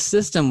 So the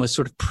system was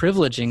sort of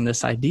privileging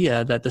this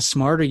idea that the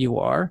smarter you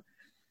are,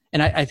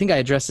 and I think I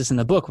addressed this in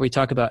the book where we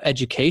talk about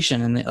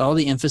education and all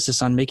the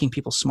emphasis on making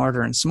people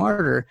smarter and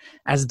smarter,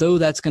 as though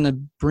that's going to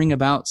bring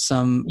about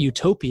some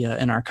utopia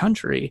in our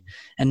country,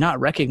 and not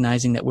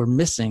recognizing that we're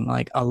missing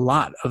like a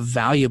lot of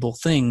valuable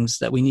things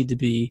that we need to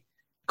be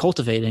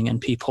cultivating in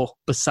people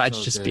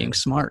besides just being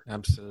smart.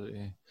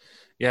 Absolutely.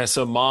 Yeah.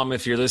 So Mom,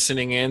 if you're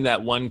listening in,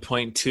 that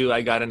 1.2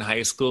 I got in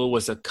high school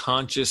was a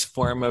conscious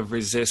form of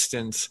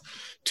resistance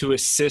to a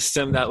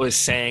system that was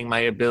saying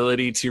my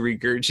ability to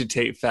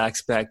regurgitate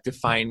facts back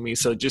defined me.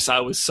 So I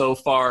was so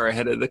far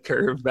ahead of the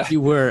curve back. You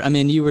were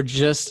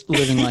just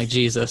living like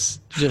Jesus.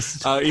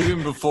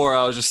 Even before,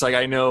 I was just like,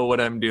 I know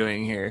what I'm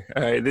doing here.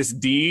 All right. This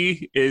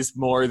D is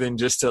more than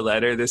just a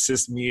letter. This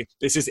is me.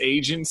 This is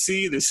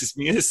agency. This is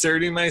me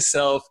asserting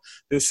myself.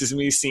 This is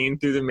me seeing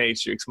through the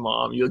matrix,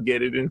 Mom. You'll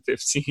get it in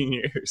 15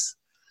 years.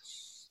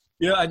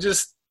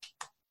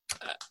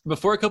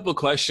 Before a couple of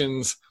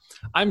questions,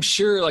 I'm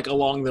sure like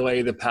along the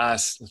way, the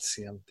past, I'm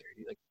 30,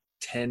 like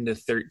 10 to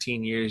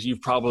 13 years,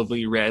 you've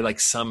probably read like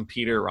some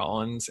Peter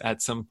Rollins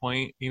at some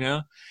point, you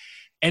know?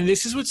 And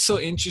this is what's so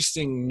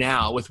interesting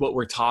now with what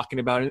we're talking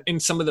about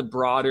and some of the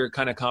broader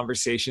kind of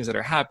conversations that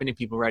are happening,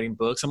 people writing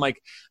books. I'm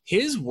like,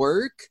 his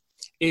work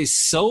is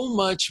so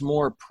much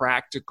more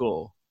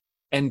practical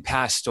and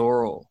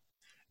pastoral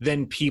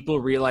than people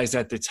realized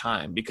at the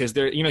time, because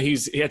they're,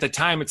 he's at the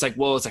time, it's like,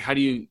 well, it's like, how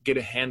do you get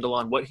a handle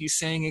on what he's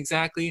saying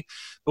exactly?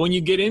 But when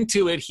you get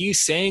into it, he's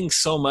saying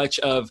so much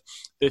of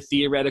the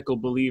theoretical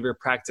believer,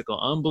 practical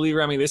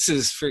unbeliever. I mean, this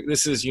is,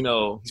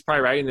 he's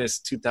probably writing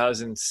this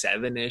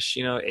 2007-ish,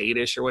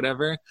 8-ish or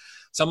whatever.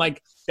 So I'm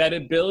like, that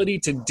ability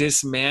to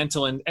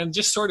dismantle and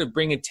just sort of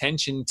bring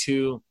attention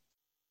to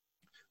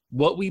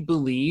what we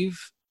believe,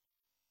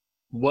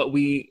 what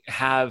we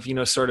have,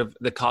 sort of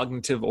the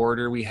cognitive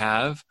order we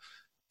have,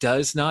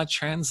 does not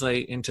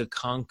translate into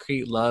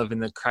concrete love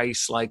in the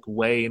Christ-like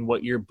way. And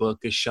what your book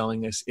is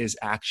showing us is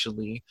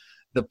actually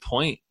the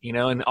point,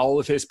 and all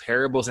of his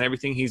parables and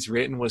everything he's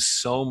written was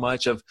so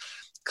much of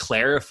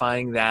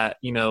clarifying that,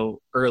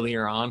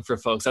 earlier on for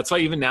folks. That's why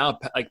even now,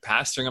 like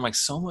pastoring, I'm like,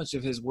 so much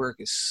of his work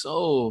is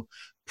so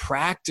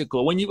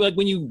practical. When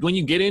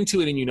you get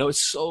into it and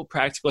it's so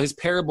practical, his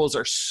parables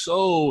are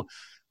so,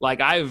 like,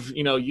 I've,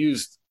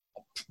 used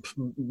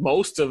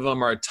most of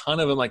them, or a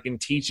ton of them, like in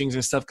teachings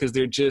and stuff, because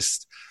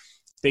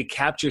they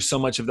capture so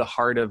much of the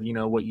heart of,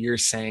 what you're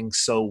saying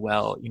so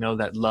well,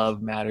 that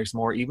love matters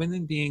more even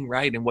than being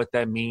right, and what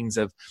that means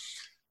of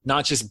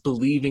not just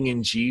believing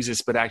in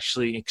Jesus, but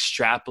actually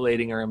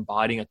extrapolating or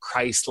embodying a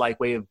Christ-like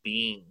way of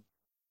being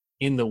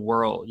in the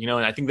world, and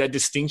I think that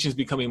distinction is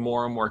becoming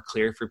more and more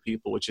clear for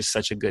people, which is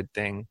such a good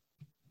thing.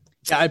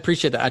 Yeah, I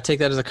appreciate that. I take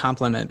that as a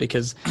compliment,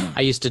 because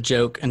I used to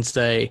joke and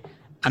say,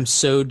 I'm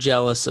so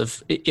jealous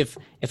of, if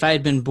I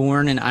had been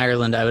born in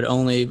Ireland, I would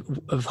only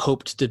have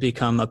hoped to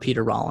become a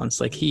Peter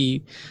Rollins. Like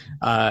he,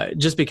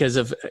 just because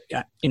of,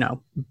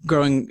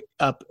 growing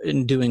up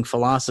and doing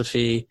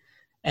philosophy,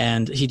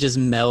 and he just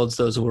melds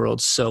those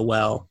worlds so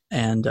well.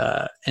 And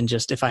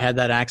just, if I had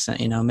that accent,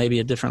 maybe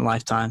a different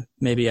lifetime,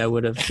 maybe I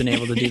would have been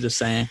able to do the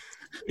same.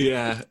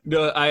 Yeah.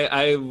 No,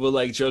 I will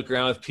like joke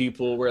around with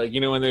people where, like,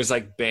 when there's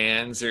like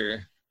bands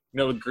or,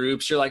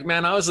 groups, you're like,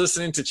 man, I was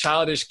listening to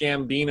Childish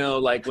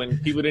Gambino, like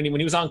when he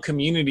was on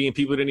Community and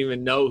people didn't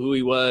even know who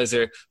he was,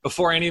 or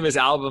before any of his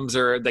albums,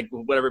 or like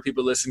whatever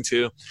people listen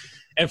to.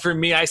 And for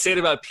me, I say it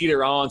about Peter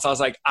Rollins. I was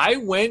like, I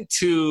went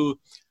to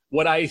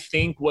what I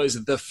think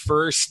was the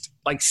first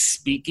like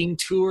speaking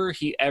tour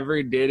he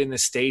ever did in the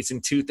States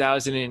in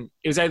 2000. And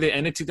it was either the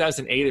end of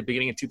 2008 or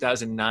beginning of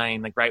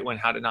 2009, like right when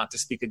How Not to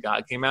Speak of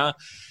God came out.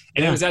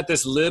 And It was at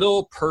this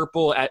little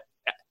purple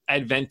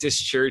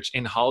Adventist church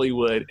in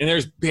Hollywood, and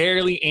there's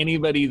barely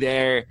anybody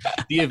there.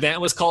 The event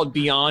was called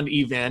Beyond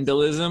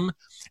Evangelism,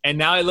 and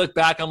now I look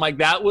back, I'm like,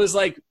 that was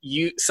like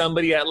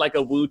somebody at like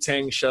a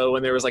Wu-Tang show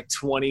when there was like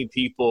 20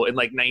 people in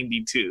like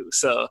 92.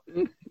 So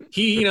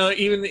he,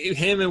 even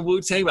him and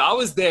Wu-Tang, but I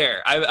was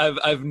there.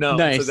 I've known.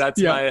 Nice. So that's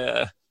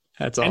my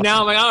that's awesome. And now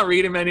I'm like, I don't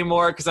read him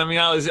anymore, because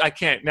I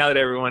can't, now that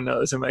everyone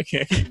knows him, I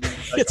can't.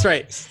 That's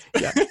right.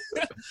 Yeah.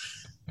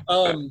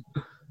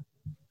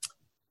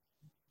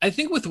 I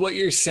think with what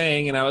you're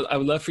saying, and I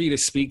would love for you to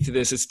speak to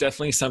this, it's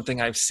definitely something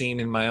I've seen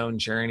in my own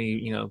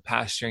journey,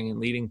 pastoring and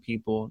leading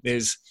people,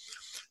 is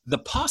the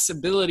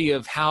possibility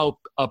of how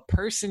a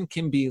person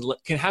can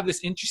have this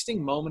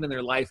interesting moment in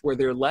their life where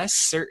they're less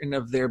certain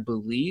of their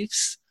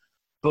beliefs,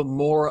 but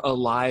more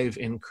alive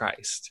in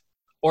Christ.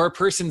 Or a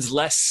person's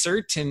less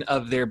certain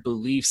of their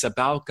beliefs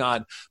about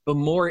God, but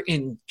more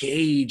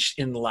engaged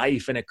in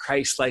life in a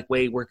Christ-like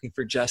way, working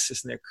for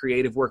justice in their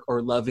creative work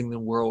or loving the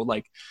world.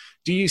 Like,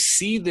 do you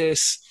see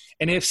this?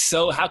 And if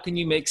so, how can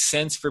you make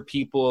sense for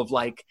people of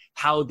like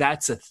how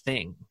that's a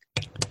thing?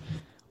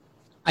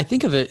 I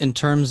think of it in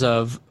terms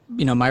of,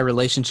 my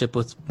relationship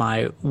with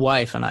my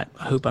wife, and I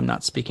hope I'm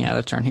not speaking out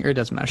of turn here. It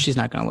doesn't matter. She's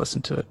not going to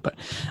listen to it, but,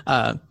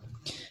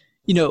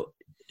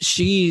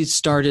 she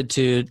started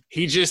to...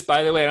 He just,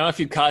 by the way, I don't know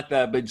if you caught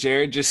that, but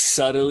Jared just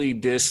subtly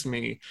dissed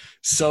me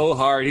so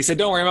hard. He said,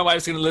 don't worry, my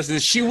wife's going to listen to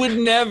this. She would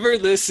never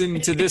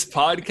listen to this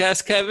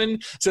podcast, Kevin.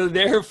 So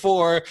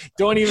therefore,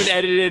 don't even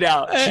edit it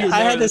out. I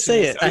had to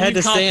say it. I had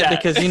to say it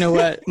because you know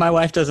what? My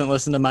wife doesn't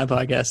listen to my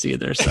podcast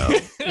either. So,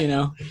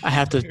 I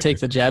have to take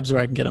the jabs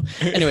where I can get them.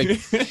 Anyway,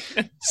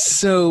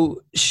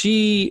 so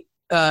she,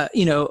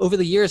 over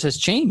the years has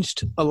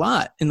changed a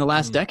lot in the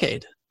last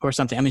decade or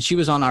something. I mean, she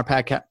was on our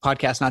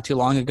podcast not too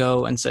long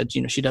ago and said,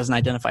 she doesn't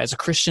identify as a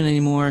Christian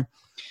anymore.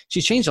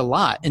 She's changed a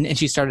lot. And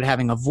she started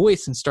having a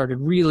voice and started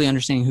really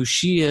understanding who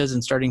she is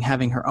and starting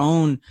having her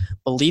own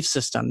belief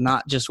system,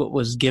 not just what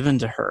was given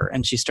to her.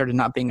 And she started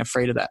not being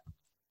afraid of that.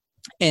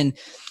 And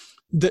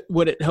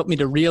what it helped me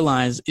to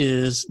realize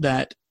is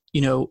that,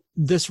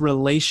 this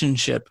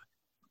relationship,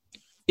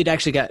 it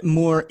actually got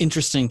more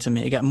interesting to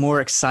me. It got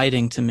more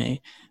exciting to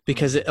me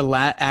because it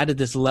added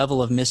this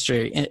level of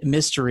mystery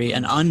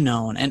and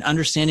unknown, and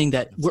understanding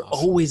that we're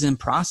always in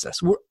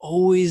process. We're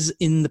always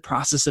in the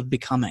process of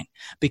becoming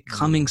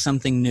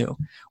something new.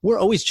 We're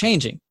always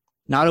changing,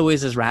 not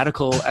always as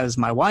radical as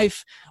my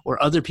wife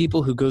or other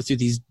people who go through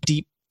these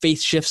deep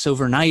faith shifts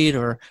overnight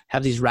or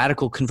have these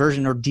radical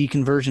conversion or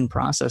deconversion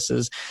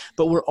processes,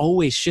 but we're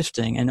always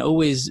shifting and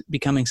always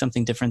becoming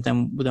something different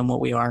than what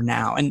we are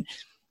now. And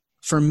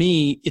for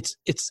me,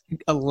 it's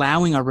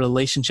allowing our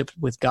relationship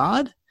with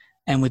God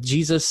and with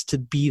Jesus to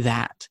be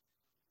that,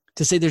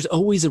 to say there's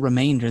always a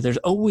remainder. There's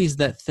always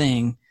that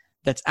thing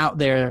that's out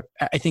there.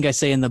 I think I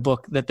say in the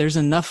book that there's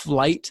enough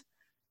light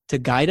to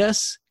guide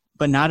us,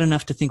 but not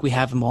enough to think we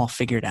have them all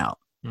figured out.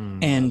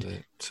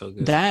 And so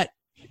good. That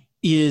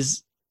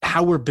is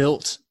how we're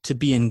built to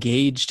be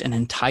engaged and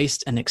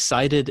enticed and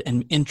excited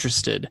and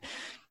interested.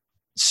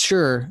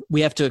 Sure,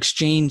 we have to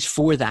exchange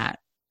for that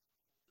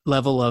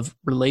level of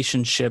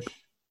relationship,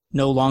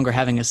 no longer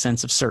having a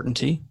sense of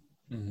certainty.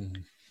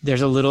 Mm-hmm.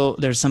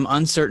 There's some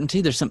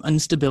uncertainty, there's some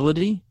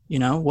instability. You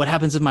know, what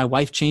happens if my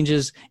wife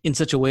changes in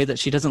such a way that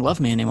she doesn't love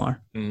me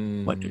anymore?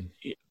 But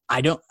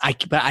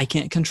I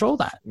can't control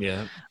that.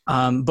 Yeah.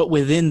 But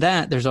within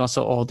that, there's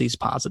also all these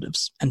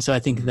positives. And so I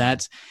think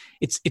that's,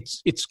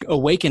 it's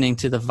awakening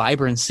to the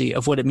vibrancy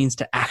of what it means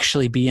to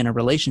actually be in a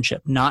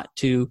relationship, not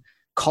to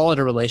call it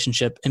a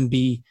relationship and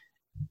be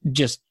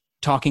just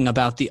talking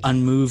about the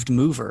unmoved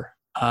mover,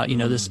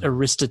 this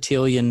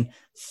Aristotelian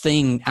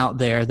thing out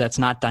there that's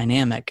not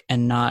dynamic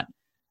and not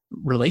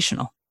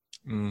relational.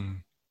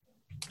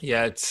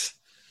 Yeah.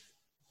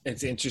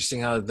 It's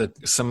interesting how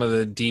some of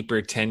the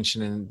deeper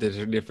tension and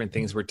the different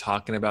things we're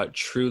talking about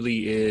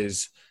truly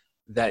is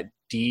that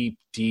deep,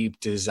 deep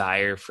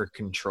desire for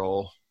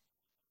control.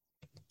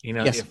 You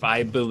know, yes. If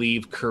I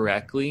believe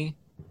correctly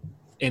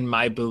and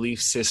my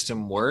belief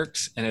system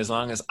works, and as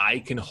long as I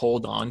can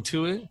hold on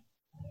to it,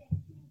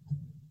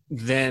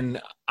 then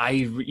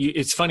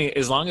it's funny,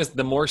 as long as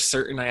the more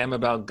certain I am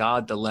about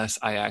God, the less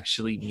I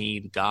actually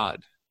need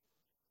God.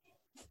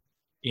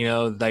 You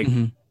know, like,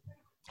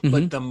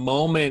 but the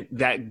moment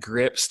that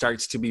grip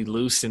starts to be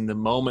loosened, the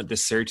moment the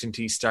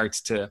certainty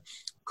starts to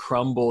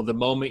crumble, the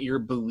moment your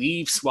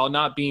beliefs, while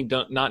not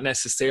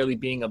necessarily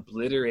being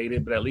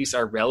obliterated, but at least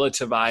are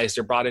relativized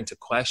or brought into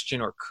question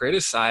or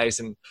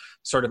criticized and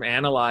sort of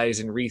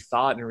analyzed and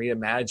rethought and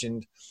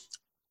reimagined,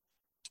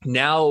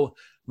 now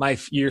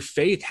your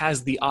faith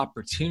has the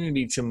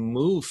opportunity to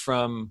move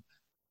from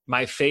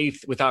my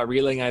faith without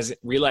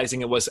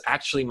realizing it was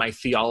actually my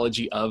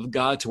theology of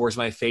God towards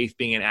my faith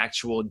being an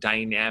actual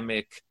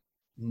dynamic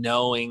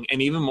knowing,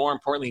 and even more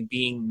importantly,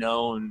 being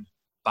known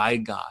by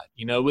God.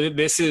 You know,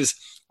 this is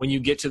when you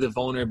get to the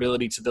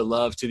vulnerability, to the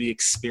love, to the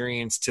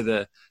experience, to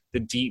the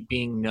deep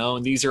being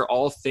known. These are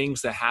all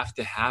things that have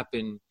to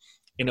happen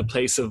in a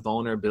place of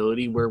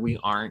vulnerability where we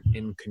aren't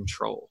in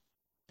control.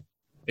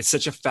 It's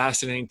such a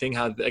fascinating thing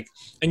how, like,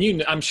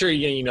 and I'm sure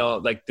you know,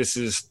 like, this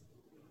is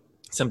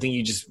something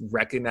you just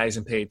recognize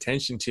and pay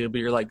attention to, but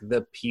you're like,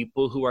 the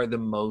people who are the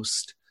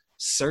most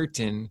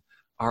certain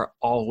are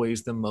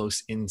always the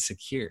most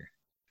insecure.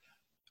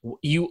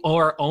 You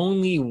are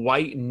only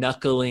white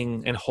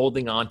knuckling and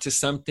holding on to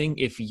something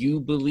if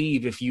you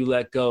believe if you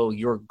let go,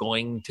 you're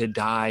going to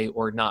die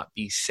or not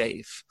be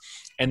safe.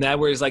 And that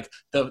was like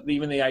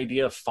even the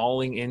idea of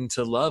falling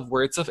into love,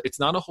 where it's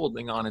not a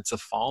holding on, it's a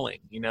falling.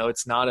 You know,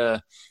 it's not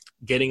a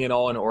getting it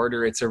all in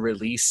order. It's a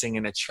releasing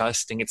and a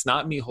trusting. It's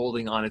not me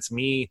holding on. It's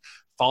me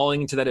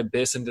falling into that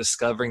abyss and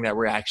discovering that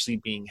we're actually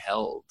being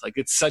held. Like,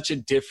 it's such a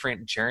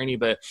different journey,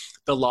 but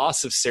the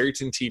loss of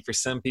certainty for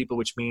some people,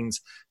 which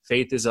means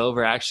faith is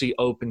over, actually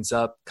opens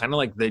up kind of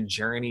like the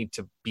journey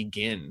to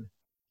begin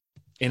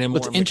in a more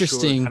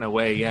interesting kind of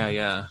way.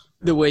 Yeah.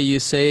 The way you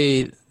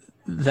say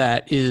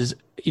that is,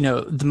 you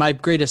know, my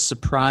greatest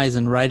surprise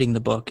in writing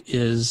the book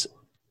is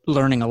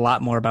learning a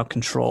lot more about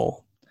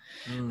control,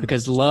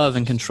 because love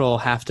and control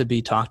have to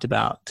be talked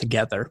about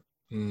together.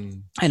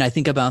 And I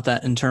think about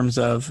that in terms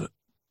of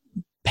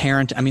the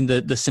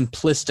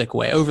simplistic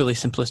way, overly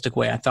simplistic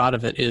way I thought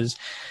of it is,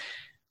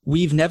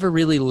 we've never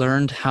really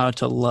learned how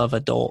to love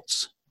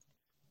adults.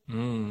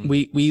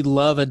 We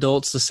love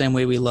adults the same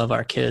way we love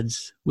our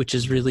kids, which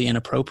is really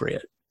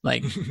inappropriate.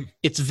 Like,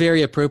 it's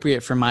very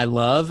appropriate for my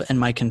love and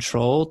my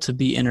control to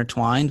be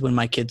intertwined when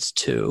my kid's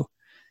 2.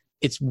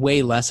 It's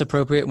way less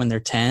appropriate when they're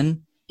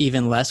 10,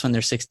 even less when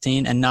they're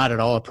 16, and not at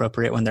all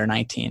appropriate when they're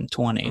 19,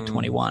 20,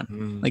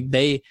 21. Like,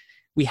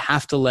 we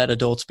have to let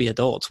adults be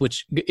adults,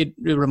 which it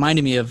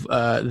reminded me of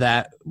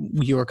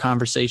your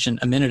conversation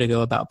a minute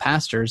ago about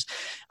pastors.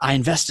 I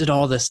invested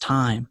all this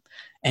time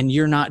and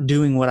you're not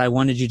doing what I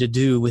wanted you to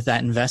do with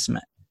that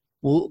investment.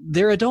 Well,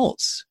 they're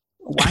adults.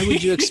 Why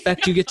would you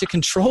expect you get to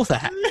control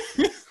that?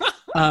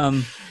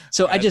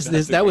 So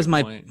that was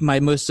my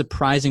most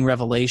surprising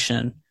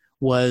revelation,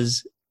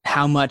 was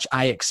how much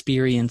I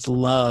experience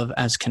love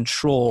as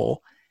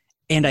control.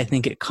 And I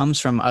think it comes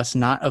from us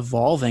not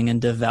evolving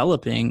and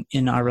developing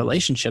in our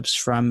relationships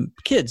from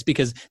kids,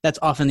 because that's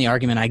often the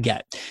argument I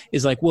get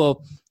is like,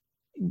 well,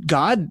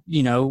 God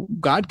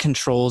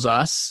controls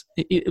us.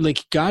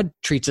 Like, God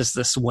treats us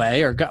this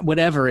way, or God,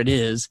 whatever it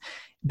is.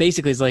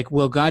 basically it's like,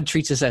 well, God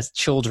treats us as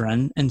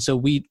children. And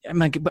so I'm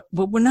like,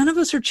 but none of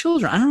us are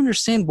children. I don't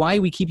understand why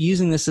we keep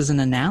using this as an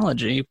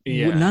analogy.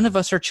 Yeah. None of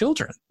us are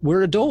children.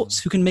 We're adults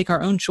who can make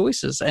our own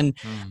choices and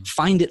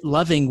find it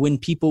loving when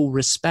people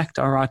respect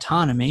our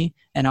autonomy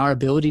and our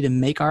ability to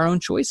make our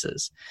own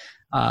choices.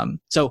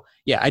 So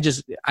yeah,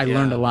 I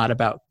learned a lot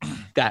about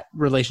that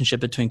relationship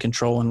between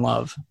control and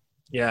love.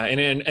 Yeah,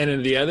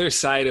 and the other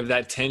side of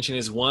that tension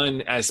is,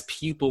 one, as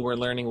people, we're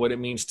learning what it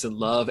means to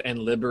love and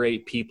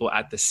liberate people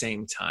at the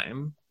same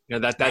time. You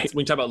know, that's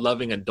when you talk about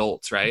loving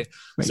adults, right?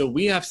 So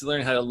we have to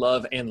learn how to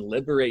love and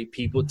liberate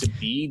people to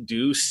be,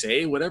 do,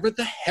 say whatever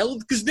the hell,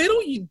 because they're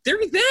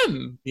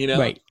them, you know?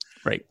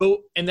 Right. But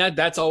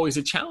that's always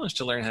a challenge,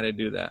 to learn how to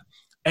do that.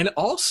 And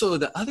also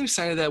the other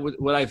side of that,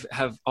 what I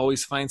have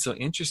always find so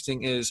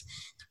interesting is,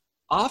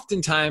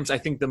 oftentimes, I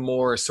think the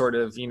more sort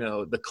of, you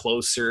know, the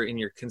closer in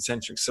your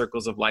concentric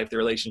circles of life the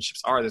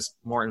relationships are, the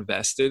more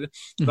invested.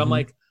 But I'm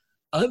like,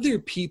 other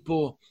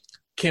people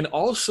can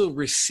also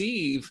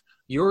receive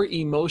your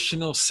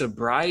emotional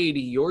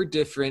sobriety, your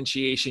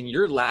differentiation,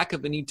 your lack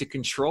of a need to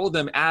control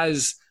them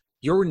as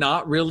you're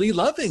not really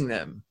loving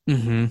them.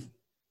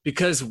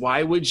 Because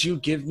why would you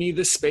give me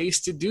the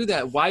space to do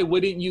that? Why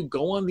wouldn't you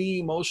go on the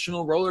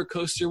emotional roller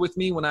coaster with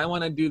me when I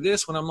want to do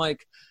this? When I'm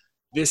like,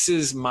 this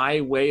is my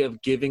way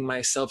of giving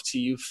myself to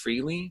you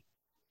freely.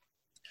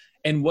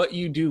 And what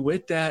you do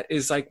with that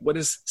is like,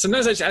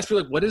 sometimes I just ask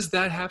people, like, what does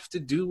that have to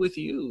do with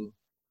you?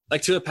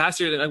 Like, to a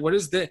pastor, like, what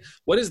is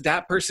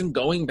that person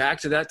going back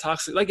to that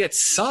toxic? Like, it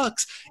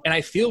sucks. And I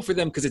feel for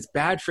them because it's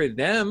bad for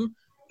them.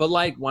 But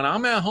like, when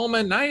I'm at home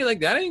at night, like,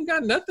 that ain't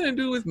got nothing to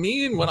do with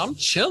me and when I'm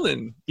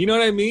chilling. You know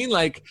what I mean?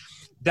 Like,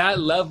 that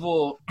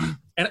level.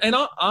 And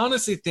I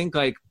honestly think,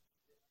 like,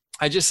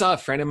 I just saw a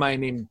friend of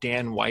mine named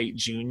Dan White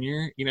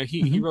Jr. You know,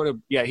 he wrote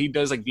he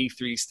does like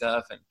V3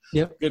 stuff,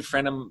 and good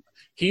friend of him.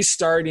 He's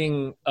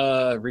starting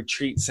a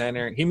retreat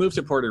center. He moved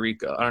to Puerto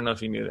Rico. I don't know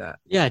if you knew that.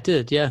 Yeah, I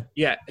did. Yeah.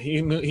 Yeah.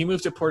 He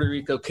moved to Puerto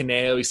Rico,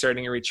 Caneo. He's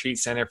starting a retreat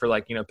center for,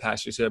 like, you know,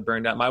 pastors who have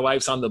burned out. My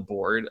wife's on the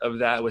board of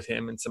that with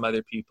him and some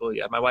other people.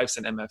 Yeah. My wife's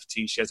an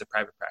MFT. She has a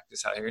private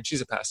practice out here, and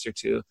she's a pastor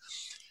too.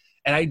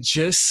 And I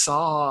just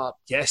saw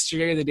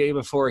yesterday or the day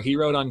before, he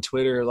wrote on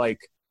Twitter, like,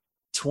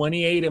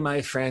 28 of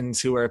my friends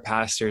who are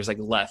pastors, like,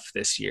 left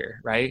this year,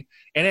 right?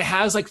 And it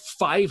has like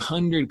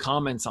 500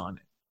 comments on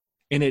it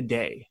in a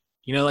day.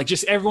 You know, like,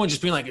 just everyone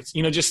just being like, it's,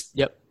 you know, just,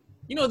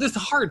 you know, this is the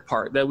hard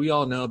part that we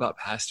all know about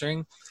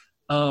pastoring.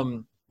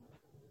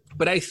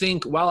 But I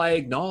think while I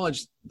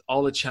acknowledge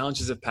all the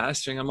challenges of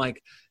pastoring, I'm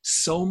like,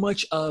 so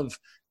much of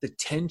the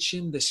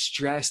tension, the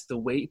stress, the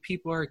weight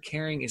people are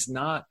carrying is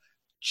not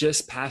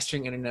just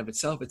pastoring in and of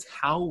itself. It's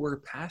how we're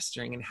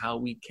pastoring and how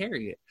we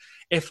carry it.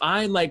 If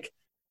I'm like,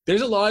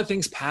 there's a lot of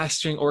things,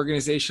 pastoring,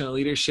 organizational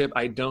leadership,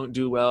 I don't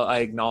do well. I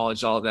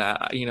acknowledge all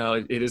that. You know,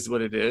 it is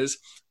what it is.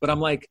 But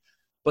I'm like,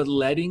 but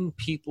letting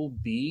people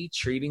be,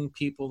 treating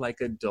people like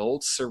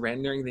adults,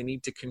 surrendering the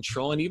need to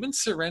control, and even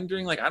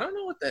surrendering, like, I don't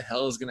know what the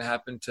hell is going to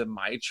happen to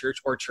my church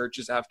or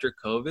churches after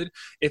COVID.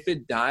 If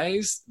it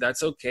dies,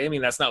 that's okay. I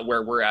mean, that's not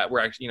where we're at. We're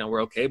actually, you know,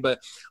 we're okay. But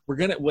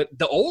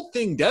the old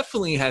thing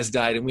definitely has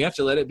died, and we have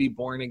to let it be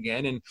born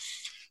again. And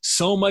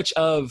so much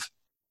of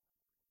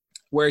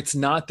where it's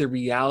not the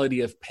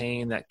reality of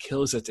pain that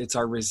kills us, it's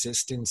our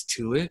resistance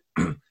to it.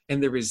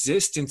 And the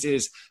resistance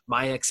is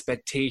my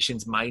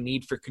expectations, my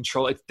need for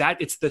control.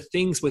 It's the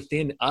things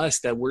within us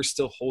that we're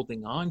still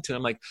holding on to.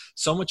 I'm like,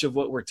 so much of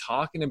what we're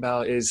talking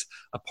about is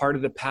a part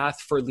of the path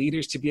for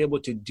leaders to be able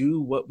to do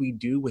what we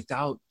do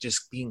without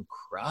just being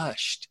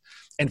crushed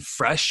and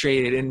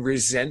frustrated and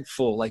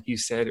resentful, like you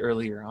said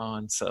earlier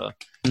on. So,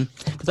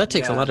 but that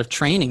takes a lot of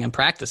training and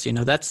practice. You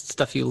know, that's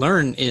stuff you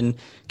learn in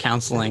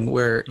counseling,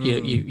 where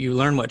you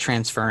learn what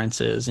transference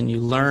is, and you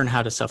learn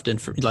how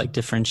to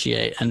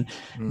differentiate. And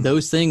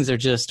those things are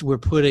just, we're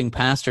putting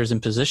pastors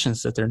in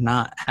positions that they're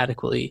not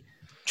adequately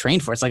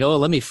trained for. It's like, oh,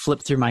 let me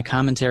flip through my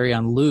commentary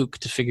on Luke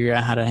to figure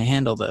out how to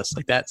handle this.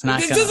 Like, that's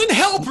not. It doesn't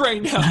help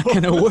right now. Not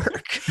going to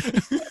work.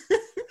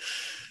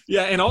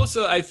 Yeah, and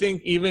also I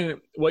think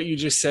even what you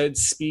just said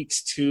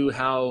speaks to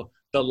how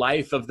the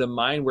life of the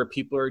mind, where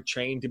people are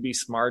trained to be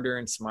smarter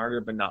and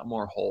smarter, but not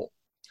more whole.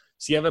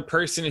 So you have a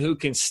person who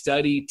can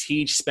study,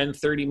 teach, spend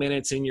 30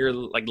 minutes in your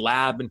like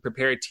lab and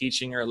prepare a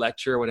teaching or a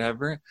lecture or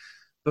whatever.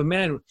 But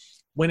man,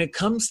 when it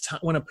comes to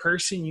when a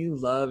person you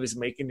love is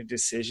making a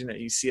decision that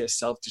you see as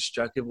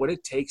self-destructive, what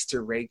it takes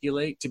to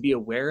regulate, to be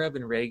aware of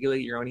and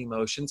regulate your own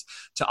emotions,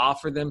 to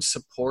offer them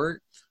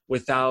support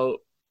without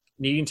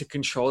needing to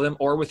control them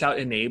or without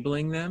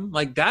enabling them,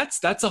 like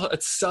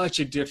it's such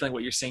a different,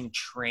 what you're saying,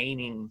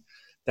 training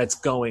that's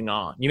going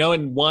on, you know.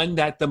 And one,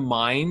 that the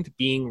mind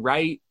being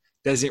right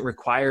doesn't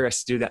require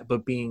us to do that,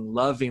 but being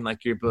loving,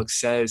 like your book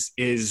says,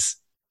 is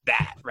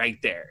that right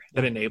there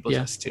that enables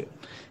us to.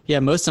 Yeah,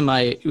 most of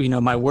my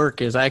my work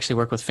is, I actually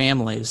work with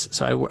families,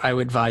 so I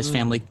would advise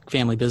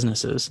family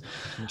businesses,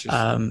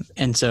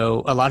 and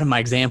so a lot of my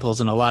examples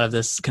and a lot of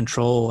this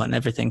control and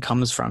everything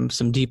comes from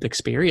some deep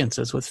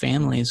experiences with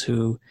families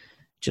who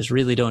just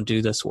really don't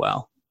do this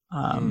well.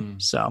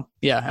 So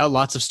yeah,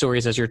 lots of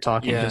stories as you're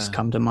talking just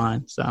come to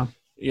mind. So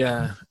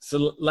yeah.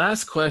 So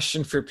last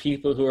question for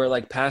people who are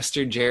like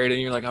Pastor Jared, and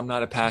you're like, I'm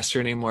not a pastor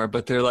anymore,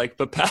 but they're like,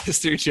 but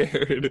Pastor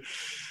Jared,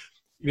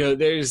 you know,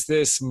 there's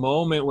this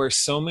moment where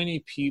so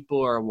many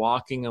people are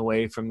walking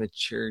away from the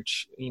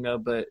church, you know,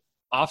 but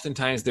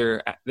oftentimes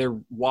they're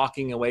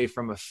walking away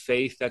from a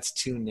faith that's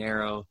too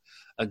narrow,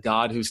 a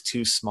God who's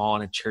too small,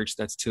 and a church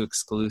that's too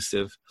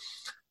exclusive.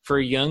 For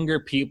younger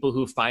people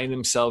who find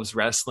themselves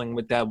wrestling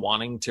with that,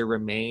 wanting to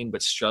remain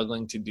but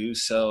struggling to do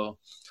so,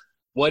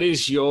 what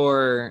is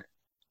your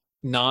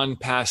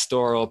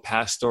non-pastoral,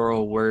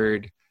 pastoral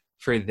word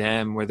for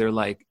them where they're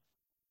like,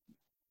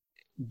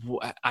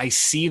 I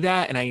see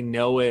that and I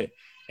know it,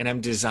 and I'm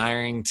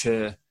desiring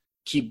to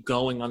keep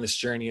going on this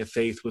journey of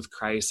faith with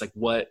Christ? Like,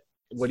 what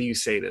do you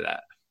say to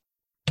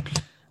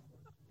that?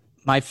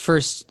 My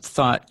first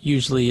thought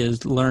usually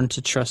is learn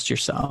to trust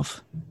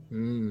yourself.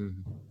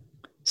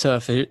 So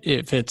if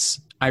it's,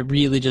 I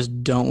really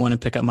just don't want to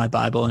pick up my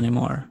Bible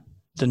anymore,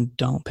 then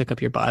don't pick up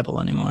your Bible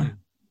anymore.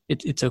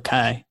 It's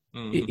okay.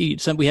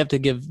 We have to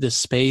give this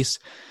space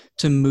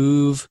to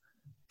move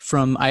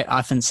from, I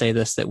often say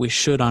this, that we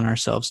should on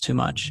ourselves too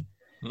much.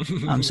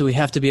 So we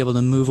have to be able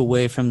to move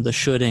away from the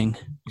shoulding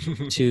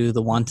to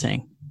the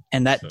wanting,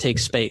 and that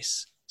takes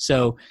space.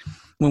 So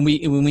when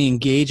we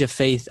engage a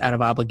faith out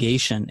of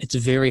obligation, it's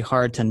very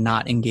hard to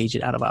not engage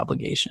it out of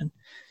obligation.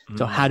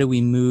 So how do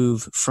we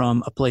move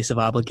from a place of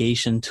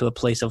obligation to a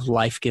place of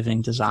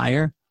life-giving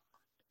desire?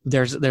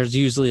 There's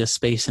usually a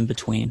space in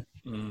between.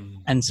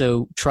 And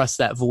so trust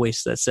that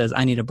voice that says,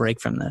 I need a break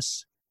from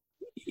this,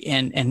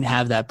 and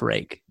have that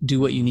break. Do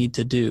what you need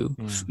to do.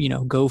 You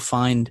know, go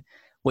find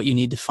what you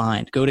need to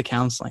find. Go to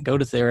counseling, go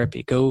to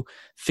therapy, go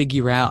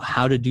figure out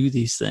how to do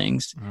these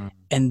things.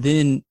 And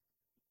then,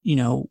 you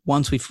know,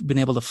 once we've been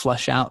able to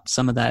flush out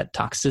some of that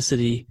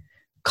toxicity,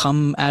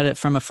 come at it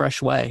from a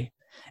fresh way.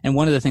 And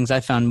one of the things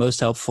I found most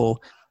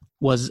helpful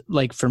was,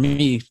 like, for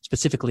me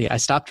specifically, I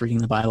stopped reading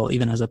the Bible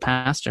even as a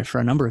pastor for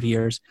a number of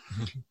years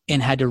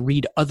and had to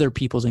read other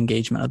people's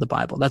engagement of the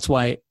Bible. That's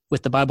why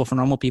with the Bible for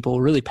Normal People,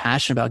 we're really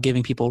passionate about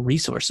giving people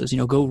resources. You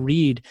know, go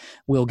read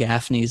Will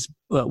Gaffney's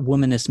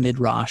Womanist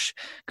Midrash.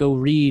 Go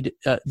read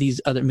these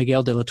other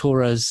Miguel de la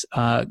Torre's,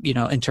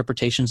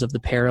 interpretations of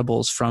the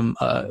parables from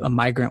a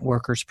migrant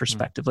worker's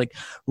perspective. Like,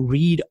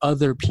 read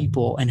other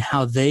people and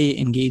how they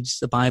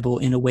engage the Bible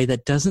in a way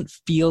that doesn't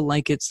feel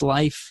like it's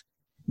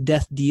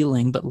death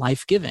dealing, but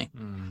life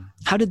giving.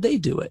 How did they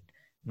do it?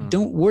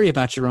 Don't worry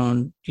about your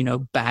own,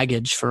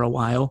 baggage for a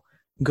while.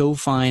 Go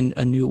find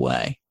a new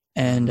way.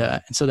 And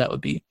so that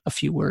would be a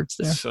few words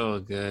there. So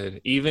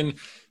good. Even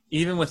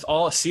with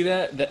all, see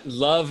that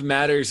love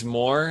matters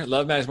more.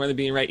 Love matters more than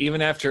being right.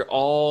 Even after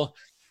all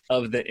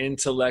of the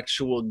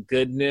intellectual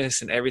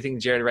goodness and everything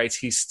Jared writes,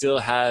 he still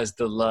has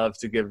the love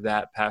to give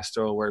that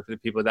pastoral word for the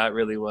people. That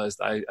really was,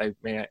 I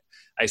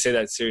say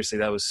that seriously.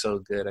 That was so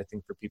good, I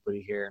think, for people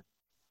to hear.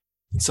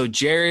 So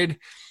Jared,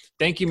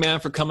 thank you,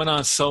 man, for coming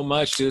on so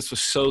much. Dude, this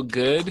was so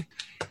good.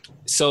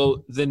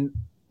 So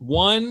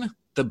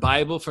the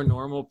Bible for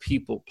Normal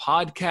People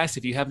podcast,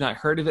 if you have not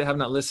heard of it, have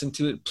not listened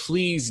to it,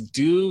 please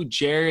do.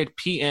 Jared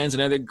PN's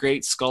another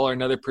great scholar,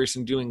 another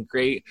person doing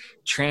great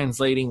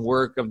translating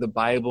work of the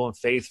Bible and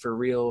faith for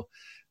real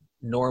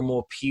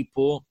normal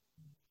people.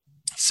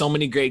 So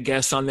many great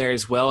guests on there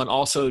as well. And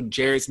also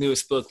Jared's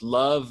newest book,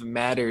 Love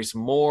Matters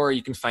More.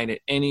 You can find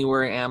it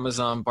anywhere,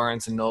 Amazon,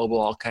 Barnes & Noble,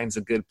 all kinds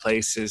of good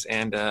places.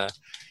 And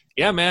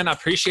yeah, man, I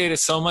appreciate it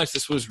so much.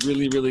 This was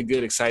really, really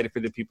good. Excited for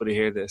the people to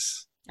hear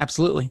this.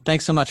 Absolutely.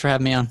 Thanks so much for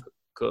having me on.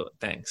 Cool.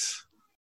 Thanks.